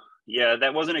 So yeah,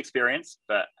 that was an experience,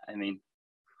 but I mean,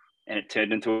 and it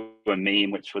turned into a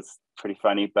meme, which was pretty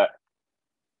funny. But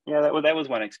yeah, that was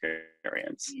one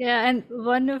experience. Yeah, and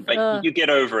one of But you get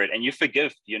over it and you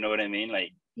forgive. You know what I mean?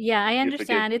 Like yeah, I you forgive.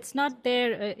 understand. It's not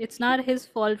their, it's not his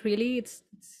fault really. It's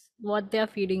what they're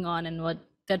feeding on and what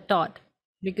they're taught,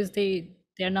 because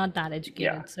they're not that Yeah.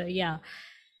 educated. So yeah,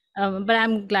 but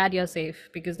I'm glad you're safe,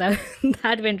 because that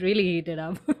that went really heated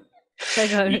up. So I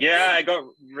got Yeah, I got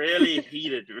really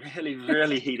heated,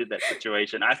 really heated that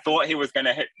situation. I thought he was going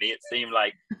to hit me. It seemed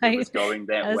like it was going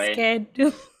that I was way. scared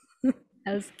too.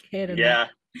 I was scared enough. Yeah,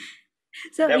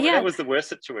 So that yeah, was the worst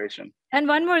situation. and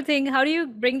one more thing, how do you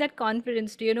bring that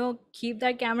confidence to, keep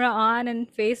that camera on and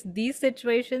face these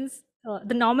situations?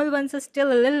 The normal ones are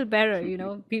still a little better,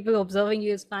 people observing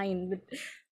you is fine, but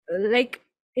like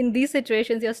in these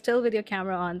situations, you're still with your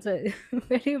camera on. So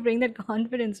where do you bring that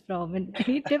confidence from? And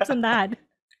any tips on that?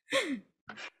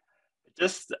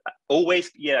 Just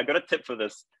always, yeah, I got a tip for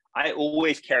this. I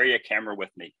always carry a camera with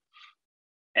me.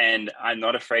 And I'm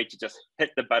not afraid to just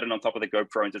hit the button on top of the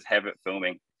GoPro and just have it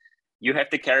filming. You have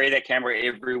to carry that camera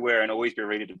everywhere and always be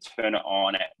ready to turn it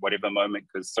on at whatever moment,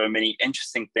 because so many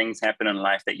interesting things happen in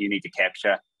life that you need to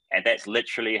capture. And that's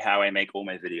literally how I make all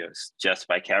my videos, just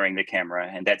by carrying the camera.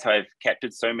 And that's how I've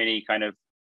captured so many kind of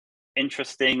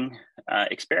interesting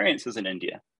experiences in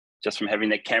India, just from having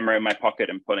the camera in my pocket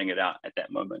and pulling it out at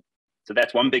that moment. So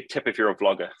that's one big tip if you're a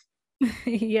vlogger.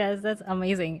 Yes, that's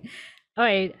amazing. All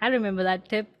right, I remember that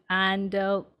tip. And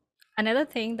another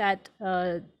thing that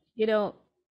we'll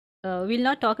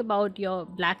not talk about your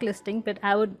blacklisting, but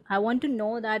I want to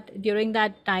know that during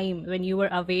that time when you were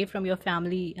away from your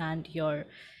family and your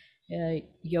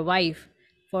wife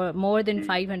for more than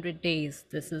 500 days,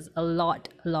 this is a lot.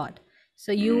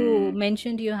 So you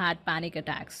mentioned you had panic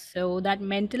attacks. So that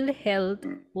mental health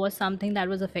was something that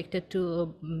was affected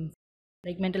to,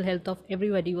 like mental health of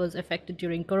everybody was affected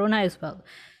during Corona as well.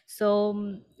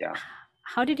 So Yeah.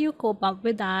 how did you cope up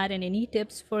with that, and any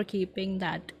tips for keeping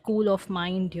that cool of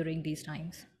mind during these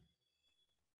times?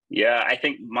 Yeah, I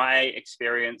think my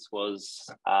experience was,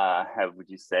 how would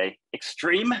you say,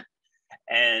 extreme.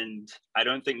 And I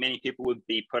don't think many people would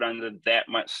be put under that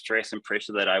much stress and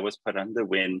pressure that I was put under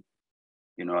when,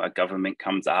 a government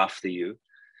comes after you.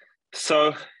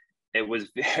 So it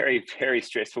was very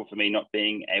stressful for me not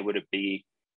being able to be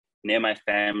near my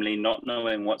family, not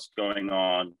knowing what's going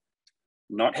on,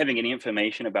 not having any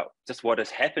information about just what has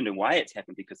happened and why it's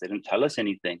happened, because they didn't tell us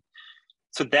anything.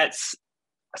 So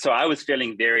I was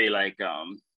feeling very like,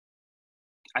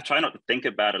 I try not to think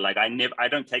about it. Like I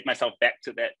don't take myself back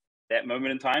to that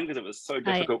moment in time, because it was so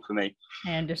difficult for me.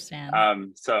 I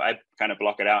understand. So I kind of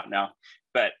block it out now.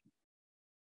 But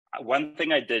one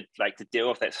thing I did, like, to deal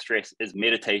with that stress is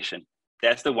meditation.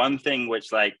 that's the one thing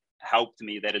which like helped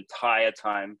me that entire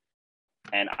time.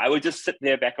 And I would just sit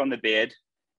there back on the bed,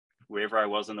 wherever I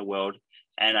was in the world,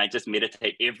 and I just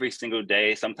meditate every single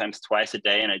day, sometimes twice a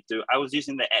day. And I was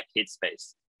using the app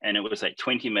Headspace, and it was like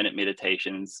 20-minute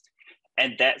meditations.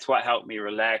 And that's what helped me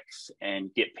relax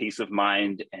and get peace of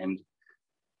mind and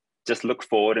just look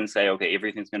forward and say, okay,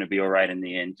 everything's going to be all right in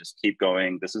the end. Just keep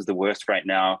going. This is the worst right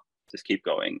now. Just keep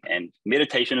going. And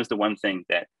meditation is the one thing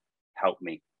that helped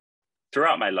me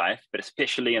throughout my life, but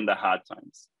especially in the hard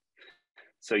times.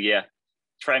 So yeah,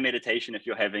 try meditation if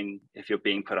you're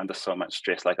being put under so much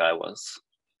stress like I was.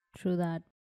 True that.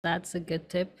 That's a good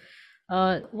tip.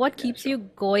 What keeps sure. you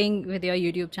going with your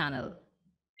YouTube channel?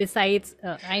 Besides,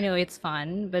 I know it's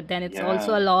fun, but then it's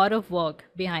also a lot of work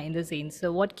behind the scenes.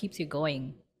 So what keeps you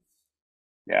going?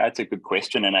 Yeah, that's a good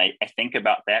question. And I think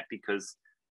about that because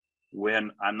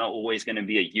when I'm not always going to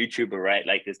be a YouTuber, right?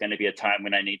 Like there's going to be a time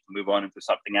when I need to move on into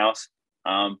something else.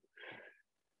 So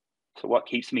what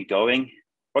keeps me going?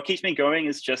 What keeps me going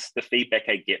is just the feedback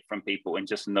I get from people and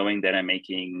just knowing that I'm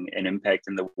making an impact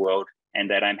in the world and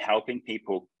that I'm helping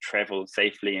people travel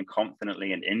safely and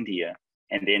confidently in India.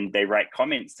 And then they write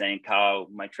comments saying, Karl,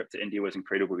 my trip to India was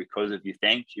incredible because of you.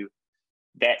 Thank you.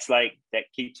 That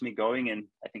keeps me going. And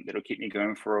I think that'll keep me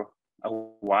going for a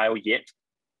while yet.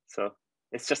 So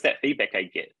it's just that feedback I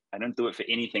get. I don't do it for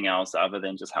anything else other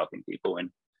than just helping people.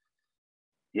 And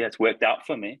yeah, it's worked out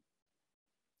for me.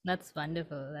 That's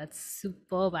wonderful. That's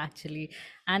superb, actually.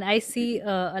 And I see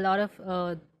a lot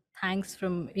of thanks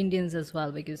from Indians as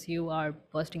well, because you are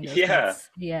posting those things.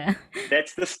 Yeah.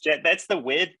 That's the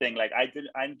weird thing. Like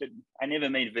I never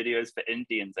made videos for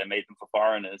Indians. I made them for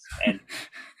foreigners. And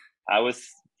I was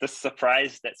just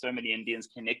surprised that so many Indians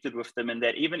connected with them and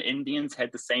that even Indians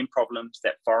had the same problems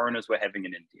that foreigners were having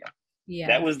in India. Yeah.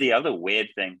 That was the other weird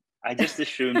thing. I just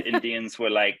assumed Indians were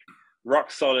like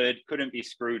rock solid, couldn't be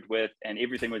screwed with, and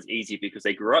everything was easy because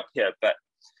they grew up here. But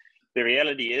the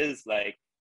reality is, like,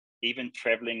 even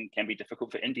traveling can be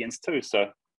difficult for Indians too. So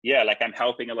yeah, like I'm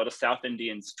helping a lot of South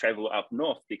Indians travel up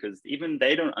north because even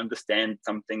they don't understand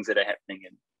some things that are happening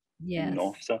in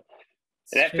north. So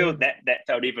that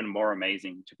felt even more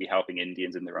amazing to be helping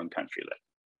Indians in their own country. Like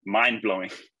mind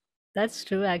blowing. That's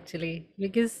true, actually,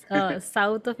 because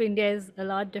south of India is a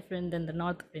lot different than the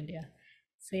north of India.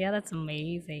 So yeah, that's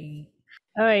amazing.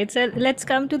 All right, so let's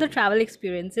come to the travel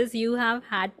experiences. You have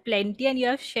had plenty and you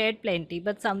have shared plenty,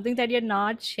 but something that you're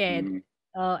not shared,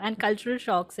 and cultural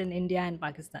shocks in India and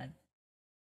Pakistan.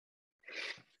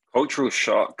 Cultural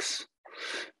shocks.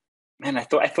 Man, I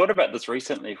thought about this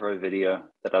recently for a video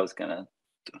that I was gonna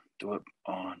do it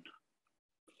on.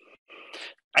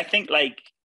 I think like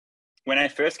when I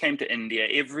first came to India,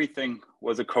 everything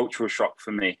was a cultural shock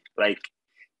for me. Like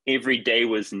every day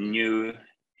was new.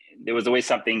 There was always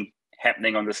something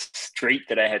happening on the street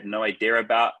that I had no idea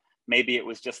about. Maybe it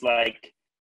was just like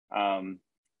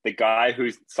the guy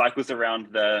who cycles around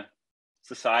the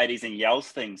societies and yells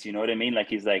things, you know what I mean? Like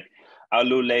he's like,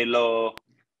 Alu Lelo,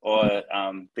 or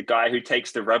the guy who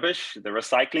takes the rubbish, the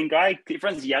recycling guy.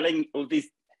 Everyone's yelling all these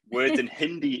words in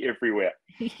Hindi everywhere.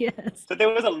 Yes. So there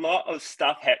was a lot of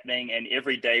stuff happening and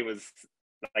every day was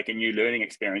like a new learning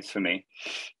experience for me.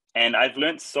 And I've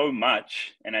learned so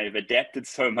much and I've adapted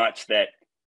so much that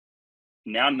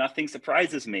now nothing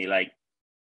surprises me. Like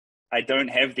I don't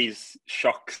have these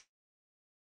shocks,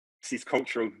 these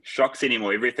cultural shocks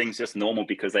anymore. Everything's just normal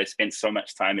because I spent so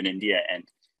much time in India and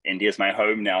India's my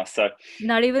home now. So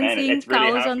not even seeing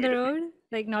cows on the road?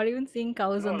 Like not even seeing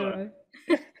cows on the road?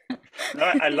 No,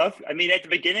 I mean, at the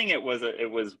beginning it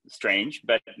was strange,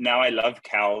 but now I love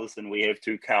cows and we have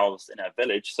 2 cows in our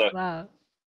village. So wow.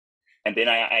 And then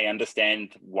I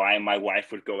understand why my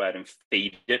wife would go out and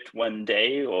feed it one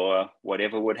day or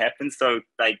whatever would happen. So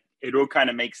like it all kind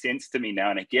of makes sense to me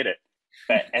now and I get it.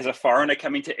 But as a foreigner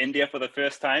coming to India for the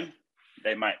first time,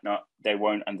 they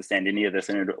won't understand any of this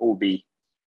and it'll all be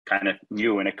kind of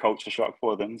new and a culture shock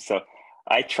for them. So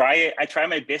I try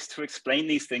my best to explain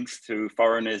these things to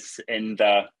foreigners in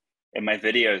my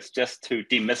videos just to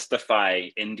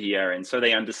demystify India and so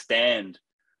they understand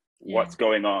what's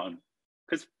going on.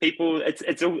 Because people,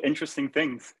 it's all interesting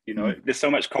things, you know. There's so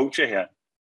much culture here.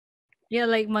 Yeah,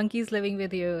 like monkeys living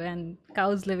with you and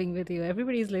cows living with you.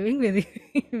 Everybody's living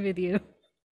with you.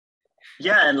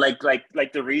 Yeah, and like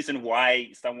the reason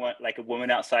why someone like a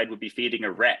woman outside would be feeding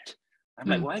a rat. I'm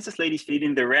like, why is this lady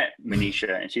feeding the rat,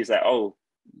 Manisha? And she's like, oh,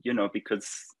 you know,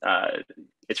 because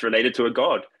it's related to a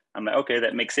god. I'm like, okay,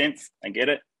 that makes sense. I get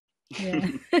it. Yeah.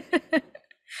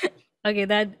 Okay,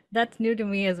 that's new to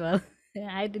me as well.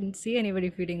 I didn't see anybody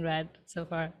feeding rat so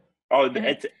far. Oh,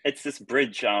 it's this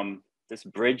bridge. this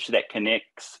bridge that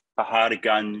connects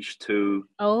Paharganj to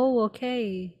Oh,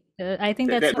 okay. I think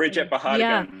that's that bridge at yeah,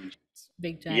 Paharganj.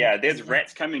 big Yeah, giant. there's Yeah.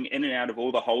 rats coming in and out of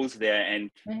all the holes there, and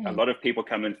a Right. lot of people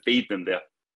come and feed them there.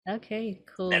 Okay,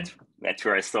 cool. That's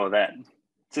where I saw that.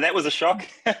 So that was a shock.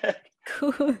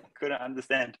 Cool. Couldn't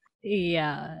understand.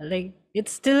 Yeah, like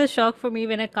it's still a shock for me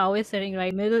when a cow is sitting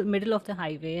right middle of the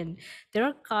highway and there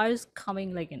are cars coming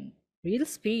like in real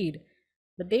speed,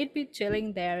 but they'd be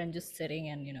chilling there and just sitting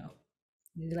and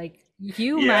like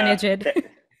you manage Yeah,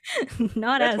 it,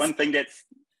 not that's us. one thing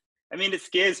I mean, it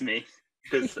scares me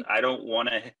because I don't want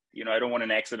to, I don't want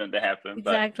an accident to happen,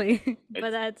 but Exactly.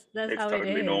 But that's it's how it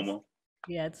totally is. normal.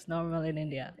 Yeah, it's normal in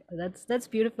India. That's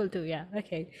beautiful too. Yeah.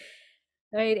 Okay.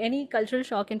 Right. Any cultural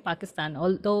shock in Pakistan?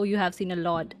 Although you have seen a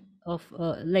lot of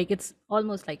like it's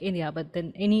almost like India, but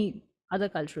then any other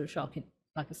cultural shock in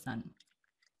Pakistan?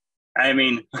 I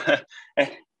mean,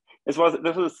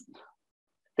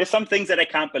 there's some things that I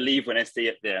can't believe when I see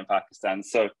it there in Pakistan.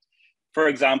 So, for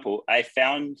example, I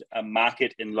found a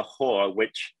market in Lahore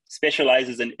which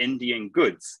specializes in Indian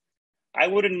goods. I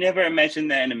would have never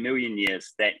imagined that in a million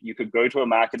years, that you could go to a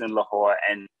market in Lahore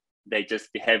and they just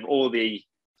have all the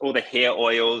hair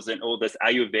oils and all this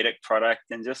Ayurvedic product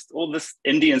and just all this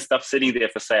Indian stuff sitting there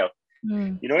for sale.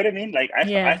 Mm. You know what I mean? Like I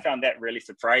Yeah. found that really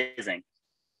surprising.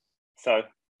 So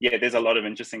yeah, there's a lot of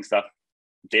interesting stuff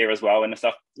there as well, and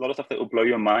a lot of stuff that will blow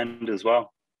your mind as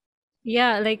well.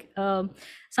 Yeah, like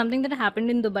something that happened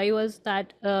in Dubai was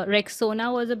that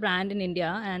Rexona was a brand in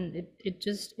India and it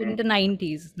just in the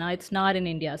 90s. Now it's not in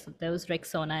India. So there was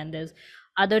Rexona and there's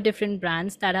other different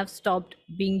brands that have stopped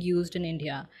being used in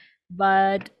India.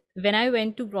 But when I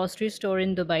went to grocery store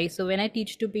in Dubai, so when I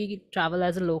teach to be travel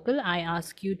as a local, I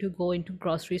ask you to go into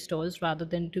grocery stores rather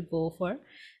than to go for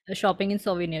shopping in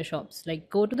souvenir shops. Like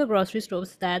go to the grocery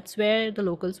stores. That's where the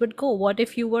locals would go. What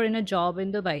if you were in a job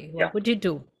in Dubai? What Yeah. would you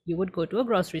do? You would go to a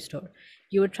grocery store.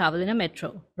 You would travel in a metro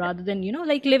rather than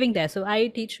like living there. So I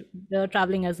teach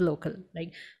traveling as a local.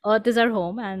 Like Earth is our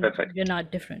home and Perfect. we're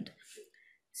not different.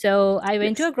 So I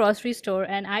went to Yes. a grocery store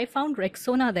and I found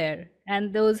Rexona there,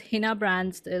 and those henna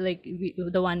brands, like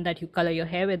the one that you color your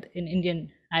hair with in Indian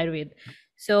Ayurveda.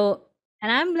 So,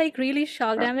 and I'm like really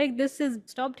shocked. I'm like, this is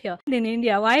stopped here in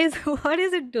India. Why is what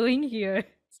is it doing here?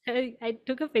 So I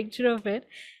took a picture of it,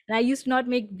 and I used to not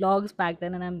make vlogs back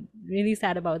then, and I'm really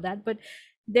sad about that. But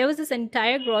there was this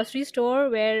entire grocery store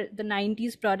where the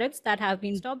 90s products that have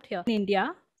been stopped here in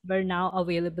India were now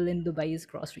available in Dubai's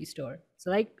grocery store. So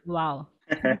like, wow.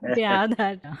 Yeah,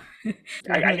 that.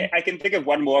 I can think of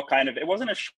one more kind of. It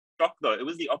wasn't a shock though. It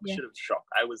was the Yeah. opposite of shock.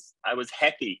 I was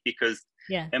happy because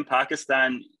Yeah. in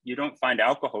Pakistan you don't find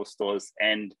alcohol stores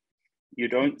and you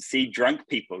don't see drunk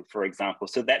people, for example.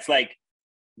 So that's like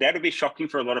that would be shocking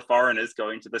for a lot of foreigners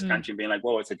going to this country and being like,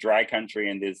 "Whoa, it's a dry country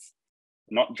and there's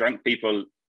not drunk people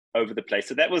over the place."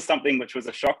 So that was something which was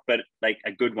a shock, but like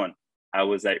a good one. I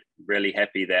was like really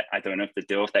happy that I don't have to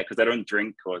deal with that because I don't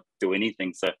drink or do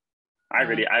anything. So I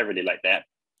really like that.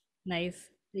 Nice.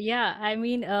 Yeah, I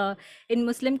mean, in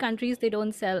Muslim countries they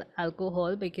don't sell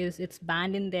alcohol because it's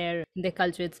banned in their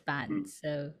culture. It's banned.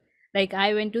 So, like,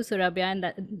 I went to Surabaya, and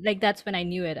that's when I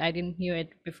knew it. I didn't knew it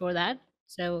before that.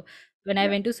 So when I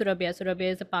went to Surabaya,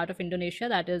 Surabaya is a part of Indonesia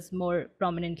that is more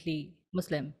prominently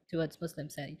Muslim towards Muslim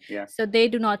side. Yeah. So they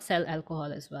do not sell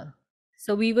alcohol as well.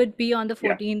 So we would be on the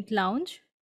Yeah. 14th lounge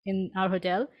in our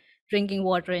hotel drinking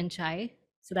water and chai.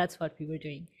 So that's what we were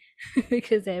doing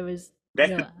because there was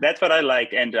that's what I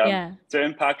like. And yeah. so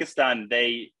in Pakistan,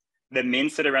 the men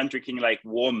sit around drinking like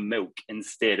warm milk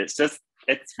instead. It's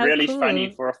How really cool.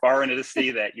 funny for a foreigner to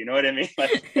see that. You know what I mean?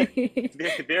 Like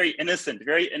it's very innocent,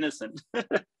 very innocent.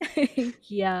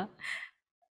 Yeah,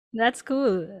 that's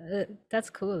cool. That's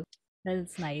cool.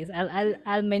 That's nice.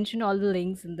 I'll mention all the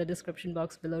links in the description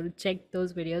box below to check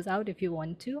those videos out if you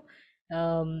want to.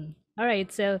 All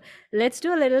right, so let's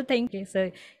do a little thing. Okay,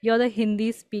 so you're the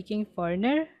Hindi speaking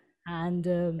foreigner, and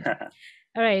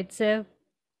all right, so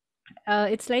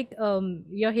it's like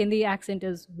your Hindi accent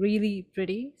is really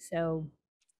pretty. So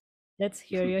let's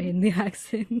hear your Hindi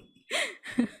accent.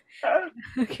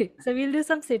 Okay, so we'll do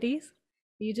some cities.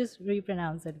 You just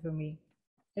repronounce it for me.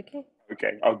 Okay.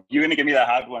 Okay. Oh, you're gonna give me the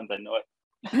hard ones. I know it.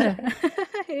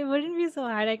 It wouldn't be so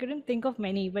hard. I couldn't think of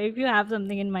many, but if you have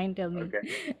something in mind, tell me.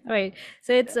 Okay. All right.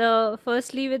 So it's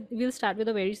firstly we'll start with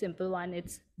a very simple one.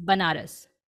 It's Banaras.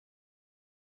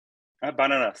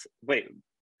 Banaras. Wait,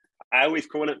 I always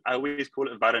call it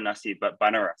Varanasi, but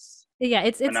Banaras. Yeah,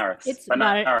 it's Banaras.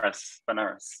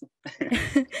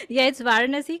 Yeah, it's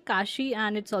Varanasi, Kashi,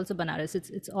 and it's also Banaras.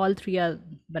 It's all three are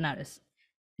Banaras.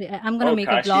 I'm gonna make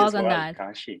Kashi a blog as on well. that.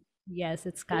 Kashi. Yes,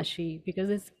 it's Kashi because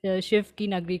it's Shiv ki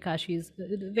Nagri Kashi.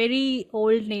 The very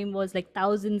old name was like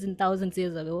thousands and thousands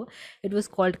years ago. It was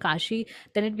called Kashi.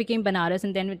 Then it became Banaras,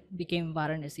 and then it became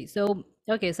Varanasi. So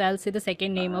okay, so I'll say the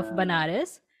second name of Uh,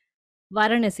 Banaras,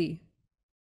 Varanasi.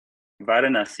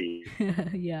 Varanasi.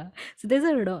 Yeah. So there's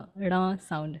a ra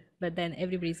sound, but then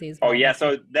everybody says Oh yeah, Varanasi.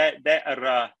 so that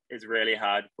ara is really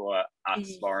hard for us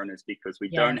E- foreigners because we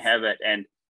don't Yes. have it, and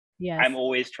I'm Yes.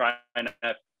 always trying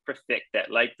to perfect that.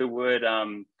 Like the word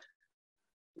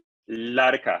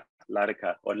larika,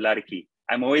 larika or lariki.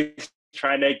 I'm always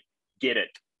trying to get it.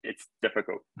 It's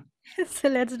difficult. So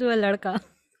let's do a ladka.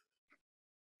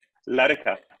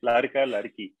 Larika, larika,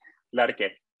 lariki, larike.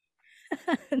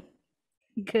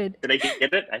 Good. Did I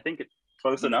get it? I think it's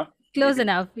close enough. Close Maybe.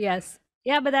 enough, yes.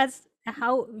 Yeah, but that's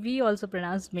how we also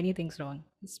pronounce many things wrong,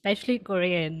 especially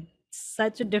Korean.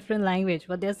 Such a different language.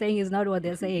 What they're saying is not what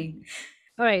they're saying.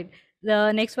 All right.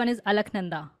 The next one is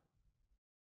Alaknanda.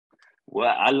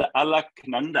 Well,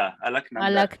 Alaknanda, Alaknanda.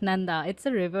 Alaknanda. It's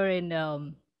a river in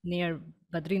near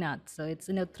Badrinath. So it's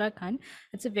in Uttarakhand.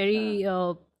 It's a Uh, very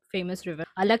famous river.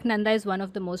 Alaknanda is one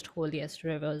of the most holiest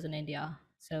rivers in India.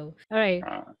 So, all right.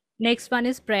 uh, Next one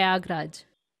is Prayagraj.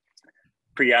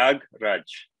 Prayagraj,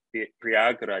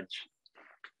 Prayagraj.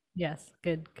 Yes,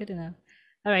 good, good enough.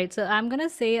 All right, so I'm gonna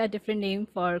say a different name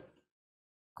for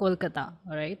Kolkata.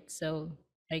 All right, so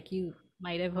like you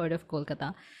might have heard of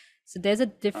Kolkata. So there's a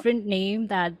Uh, different name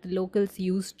that the locals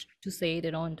used to say.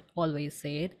 They don't always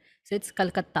say it. So it's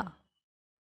Calcutta.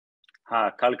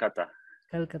 Calcutta.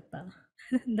 Calcutta.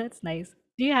 That's nice.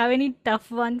 Do you have any tough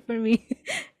one for me?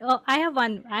 Oh, I have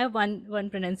one. I have one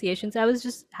pronunciation. So I was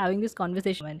just having this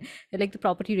conversation when like the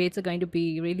property rates are going to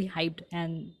be really hyped,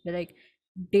 and they're like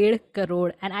 1.5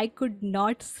 crore, and I could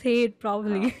not say it Uh,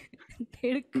 properly.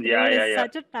 1.5 crore yeah, is yeah, yeah.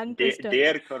 such a tongue twister.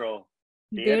 Dear crore,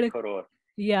 dear Ded, crore,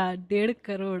 yeah, 1.5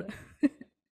 crore.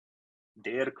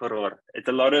 dear crore. It's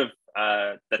a lot of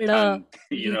the Ra. tongue,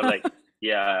 Yeah, like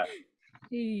yeah.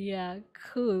 yeah,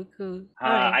 cool, cool. All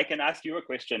right. I can ask you a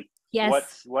question.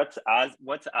 Yes, What's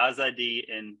azadi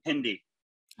in Hindi?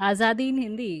 Azadi in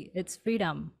Hindi. It's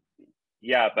freedom.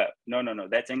 Yeah, but no.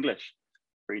 That's English.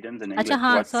 Freedom's in अच्छा English.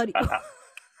 हाँ What's sorry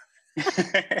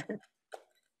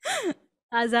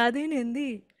आजादी in Hindi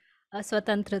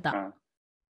स्वतंत्रता uh,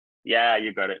 yeah,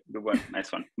 you got it. Good one.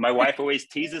 Nice one. My wife always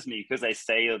teases me because I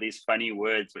say all these funny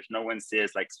words which no one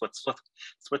says, like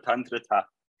swatantrata.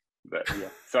 But yeah,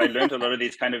 so I learned a lot of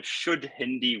these kind of should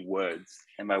Hindi words,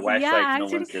 and my wife's like, yeah no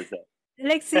one actually says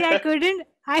like see I that. couldn't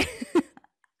I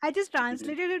I just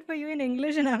translated it for you in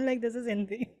English and I'm like this is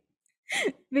Hindi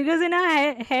because in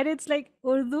our head it's like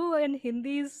Urdu and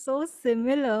Hindi is so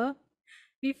similar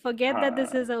we forget that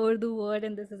this is a Urdu word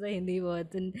and this is a Hindi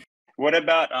word and What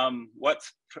about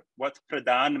what's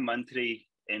Pradhan Mantri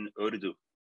in Urdu?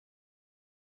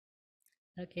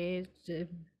 okay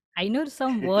I know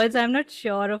some words I'm not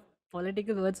sure of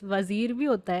political words वजीर भी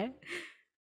होता है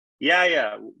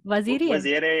Yeah. वजीर ही है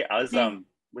Wazir नहीं Azam.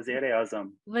 Wazir Azam.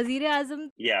 वजीर आजम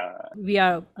Yeah. we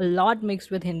are a lot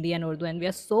mixed with Hindi and Urdu, and we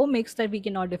are so mixed that we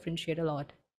cannot differentiate a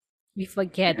lot. We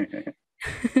forget.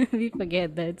 We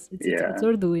forget that it's Yeah.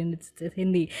 Urdu and it's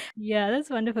Hindi. Yeah,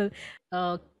 that's wonderful.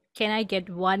 Can I get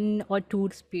one or two Yeah.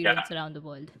 experience around the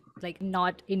world? Like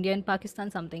not India and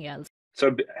Pakistan, something else. So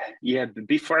yeah,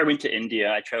 before I went to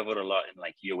India, I traveled a lot in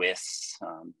like US,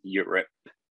 Europe,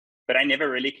 but I never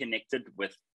really connected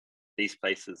with these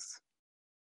places,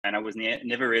 and I was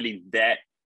never really that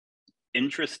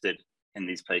interested in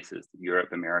these places: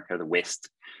 Europe, America, the West.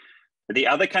 But the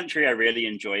other country I really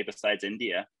enjoy besides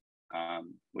India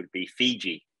would be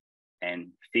Fiji,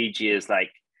 and Fiji is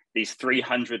like these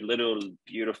 300 little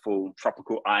beautiful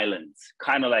tropical islands,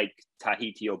 kind of like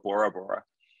Tahiti or Bora Bora,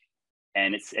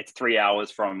 and it's 3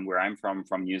 hours from where I'm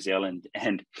from New Zealand.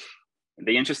 And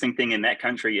the interesting thing in that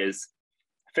country is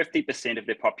 50% of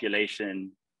their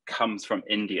population comes from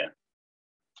India.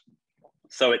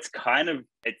 So it's kind of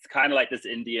like this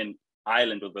Indian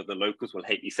island, although the locals will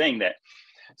hate me saying that.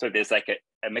 So there's like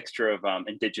a mixture of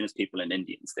indigenous people and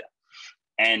Indians there.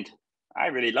 And I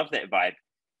really love that vibe.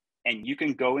 And you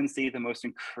can go and see the most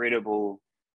incredible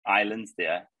islands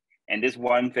there. And there's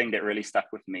one thing that really stuck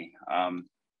with me.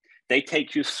 They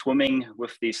take you swimming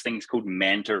with these things called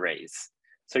manta rays.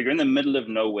 So you're in the middle of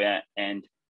nowhere and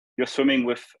you're swimming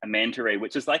with a manta ray,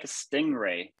 which is like a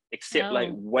stingray, except like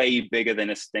Oh, way bigger than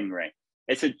a stingray.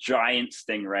 It's a giant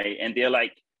stingray, and they're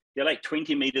like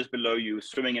 20 meters below you,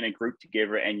 swimming in a group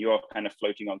together, and you're kind of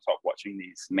floating on top, watching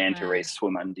these manta wow. rays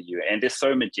swim under you. And they're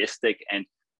so majestic, and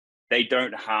they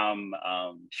don't harm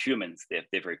humans. They're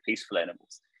very peaceful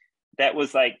animals. That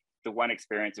was like the one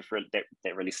experience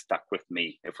that really stuck with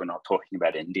me if we're not talking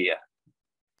about India.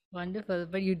 Wonderful.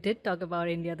 But you did talk about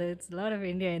India. There's a lot of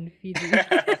India in Fiji.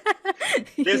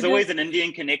 There's always an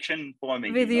Indian connection for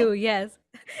me. With you, know? yes.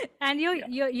 And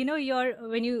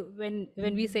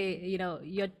when we say,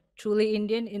 you're truly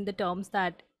Indian in the terms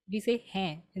that we say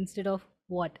 "hai" instead of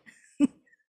 "what."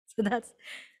 So that's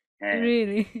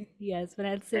really, yes. When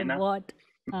I say "what,"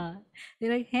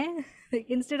 they're like "hai." Like,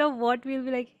 instead of "what," we'll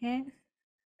be like "hai."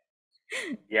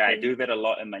 Yeah, I do that a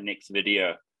lot in my next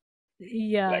video.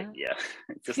 Yeah. Like, yeah,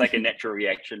 it's just like a natural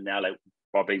reaction now, like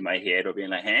bobbing my head or being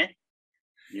like, "huh?"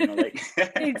 Like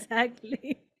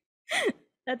Exactly.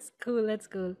 That's cool. That's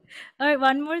cool. All right,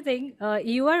 one more thing.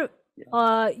 You were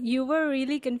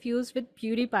really confused with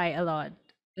PewDiePie a lot.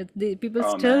 The people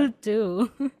still do.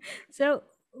 So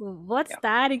what's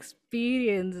that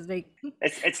experience like?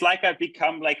 It's like I've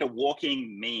become like a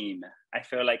walking meme. I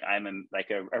feel like I'm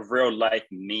a real life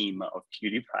meme of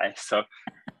PewDiePie. So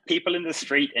people in the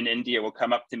street in India will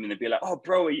come up to me and they'll be like, "Oh,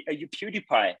 bro, are you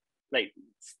PewDiePie?" Like,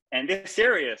 and they're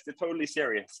serious. They're totally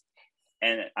serious.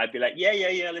 And I'd be like,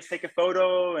 yeah, let's take a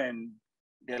photo. And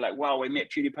they're like, "Wow, we met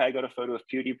PewDiePie. I got a photo of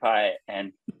PewDiePie."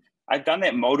 And I've done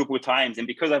that multiple times. And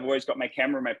because I've always got my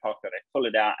camera in my pocket, I pull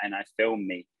it out and I film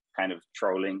me kind of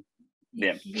trolling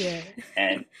them. Yeah.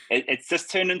 And it's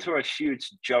just turned into a huge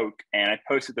joke. And I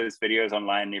posted those videos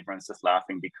online and everyone's just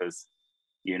laughing because,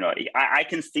 I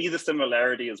can see the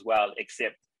similarity as well,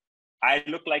 except I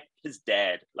look like his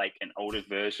dad, like an older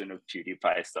version of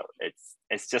PewDiePie. So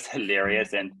it's just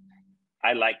hilarious. And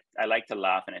I like to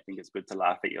laugh, and I think it's good to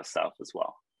laugh at yourself as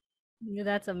well. Yeah,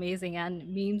 that's amazing. And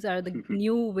memes are the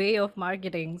new way of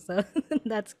marketing. So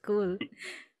that's cool.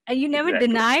 And you never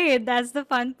deny it. That's the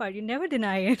fun part. You never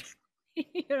deny it.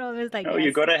 You're always like, no, yes.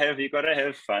 you gotta have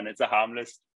fun. It's a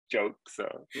harmless joke.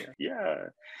 So yeah.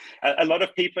 A lot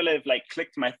of people have like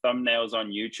clicked my thumbnails on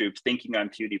YouTube thinking I'm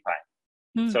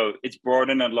PewDiePie. So it's brought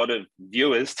in a lot of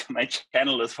viewers to my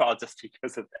channel as well, just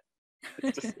because of that.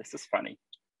 It's just funny.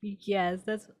 Yes,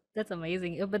 that's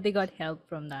amazing. But they got help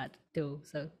from that too.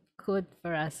 So good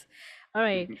for us. All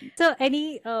right. So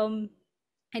any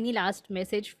last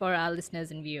message for our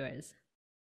listeners and viewers?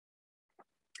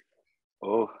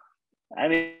 Oh, I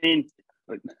mean,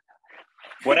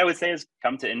 what I would say is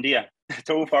come to India.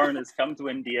 To all foreigners, come to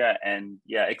India and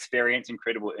experience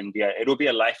incredible India. It'll be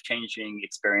a life-changing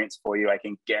experience for you, I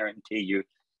can guarantee you.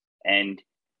 And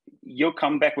you'll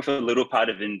come back with a little part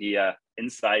of India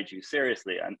inside you.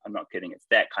 Seriously, I'm not kidding. It's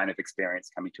that kind of experience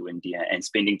coming to India and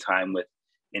spending time with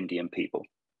Indian people.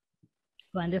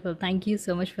 Wonderful. Thank you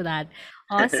so much for that.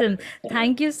 Awesome.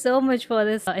 Thank you so much for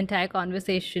this entire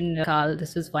conversation, Karl.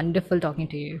 This was wonderful talking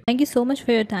to you. Thank you so much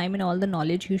for your time and all the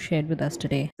knowledge you shared with us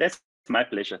today. That's my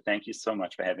pleasure. Thank you so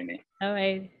much for having me. All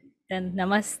right. Then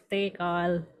namaste,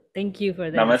 Karl. Thank you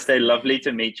for this. Namaste. Lovely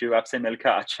to meet you. आपसे मिलकर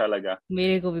अच्छा लगा.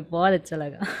 मेरे को भी बहुत अच्छा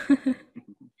लगा.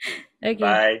 Okay.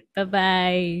 Bye.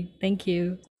 Bye-bye. Thank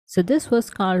you. So this was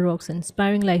Karl Rock's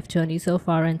inspiring life journey so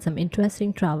far and some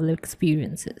interesting travel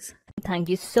experiences. Thank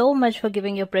you so much for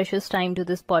giving your precious time to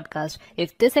this podcast.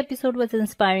 If this episode was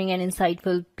inspiring and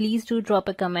insightful, please do drop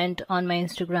a comment on my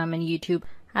Instagram and YouTube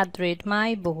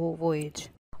 @MyBohoVoyage.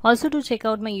 Also do check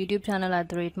out my YouTube channel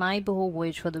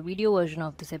 @MyBohoVoyage for the video version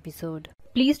of this episode.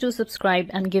 Please do subscribe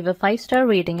and give a 5-star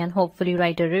rating and hopefully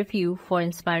write a review for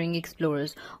Inspiring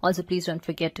Explorers. Also, please don't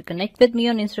forget to connect with me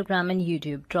on Instagram and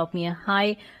YouTube. Drop me a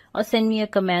hi or send me a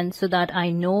comment so that I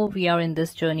know we are in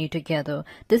this journey together.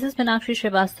 This is Meenakshi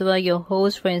Srivastava, your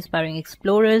host for Inspiring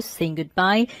Explorers, saying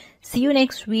goodbye. See you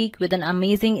next week with an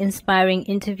amazing, inspiring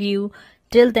interview.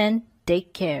 Till then,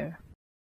 take care.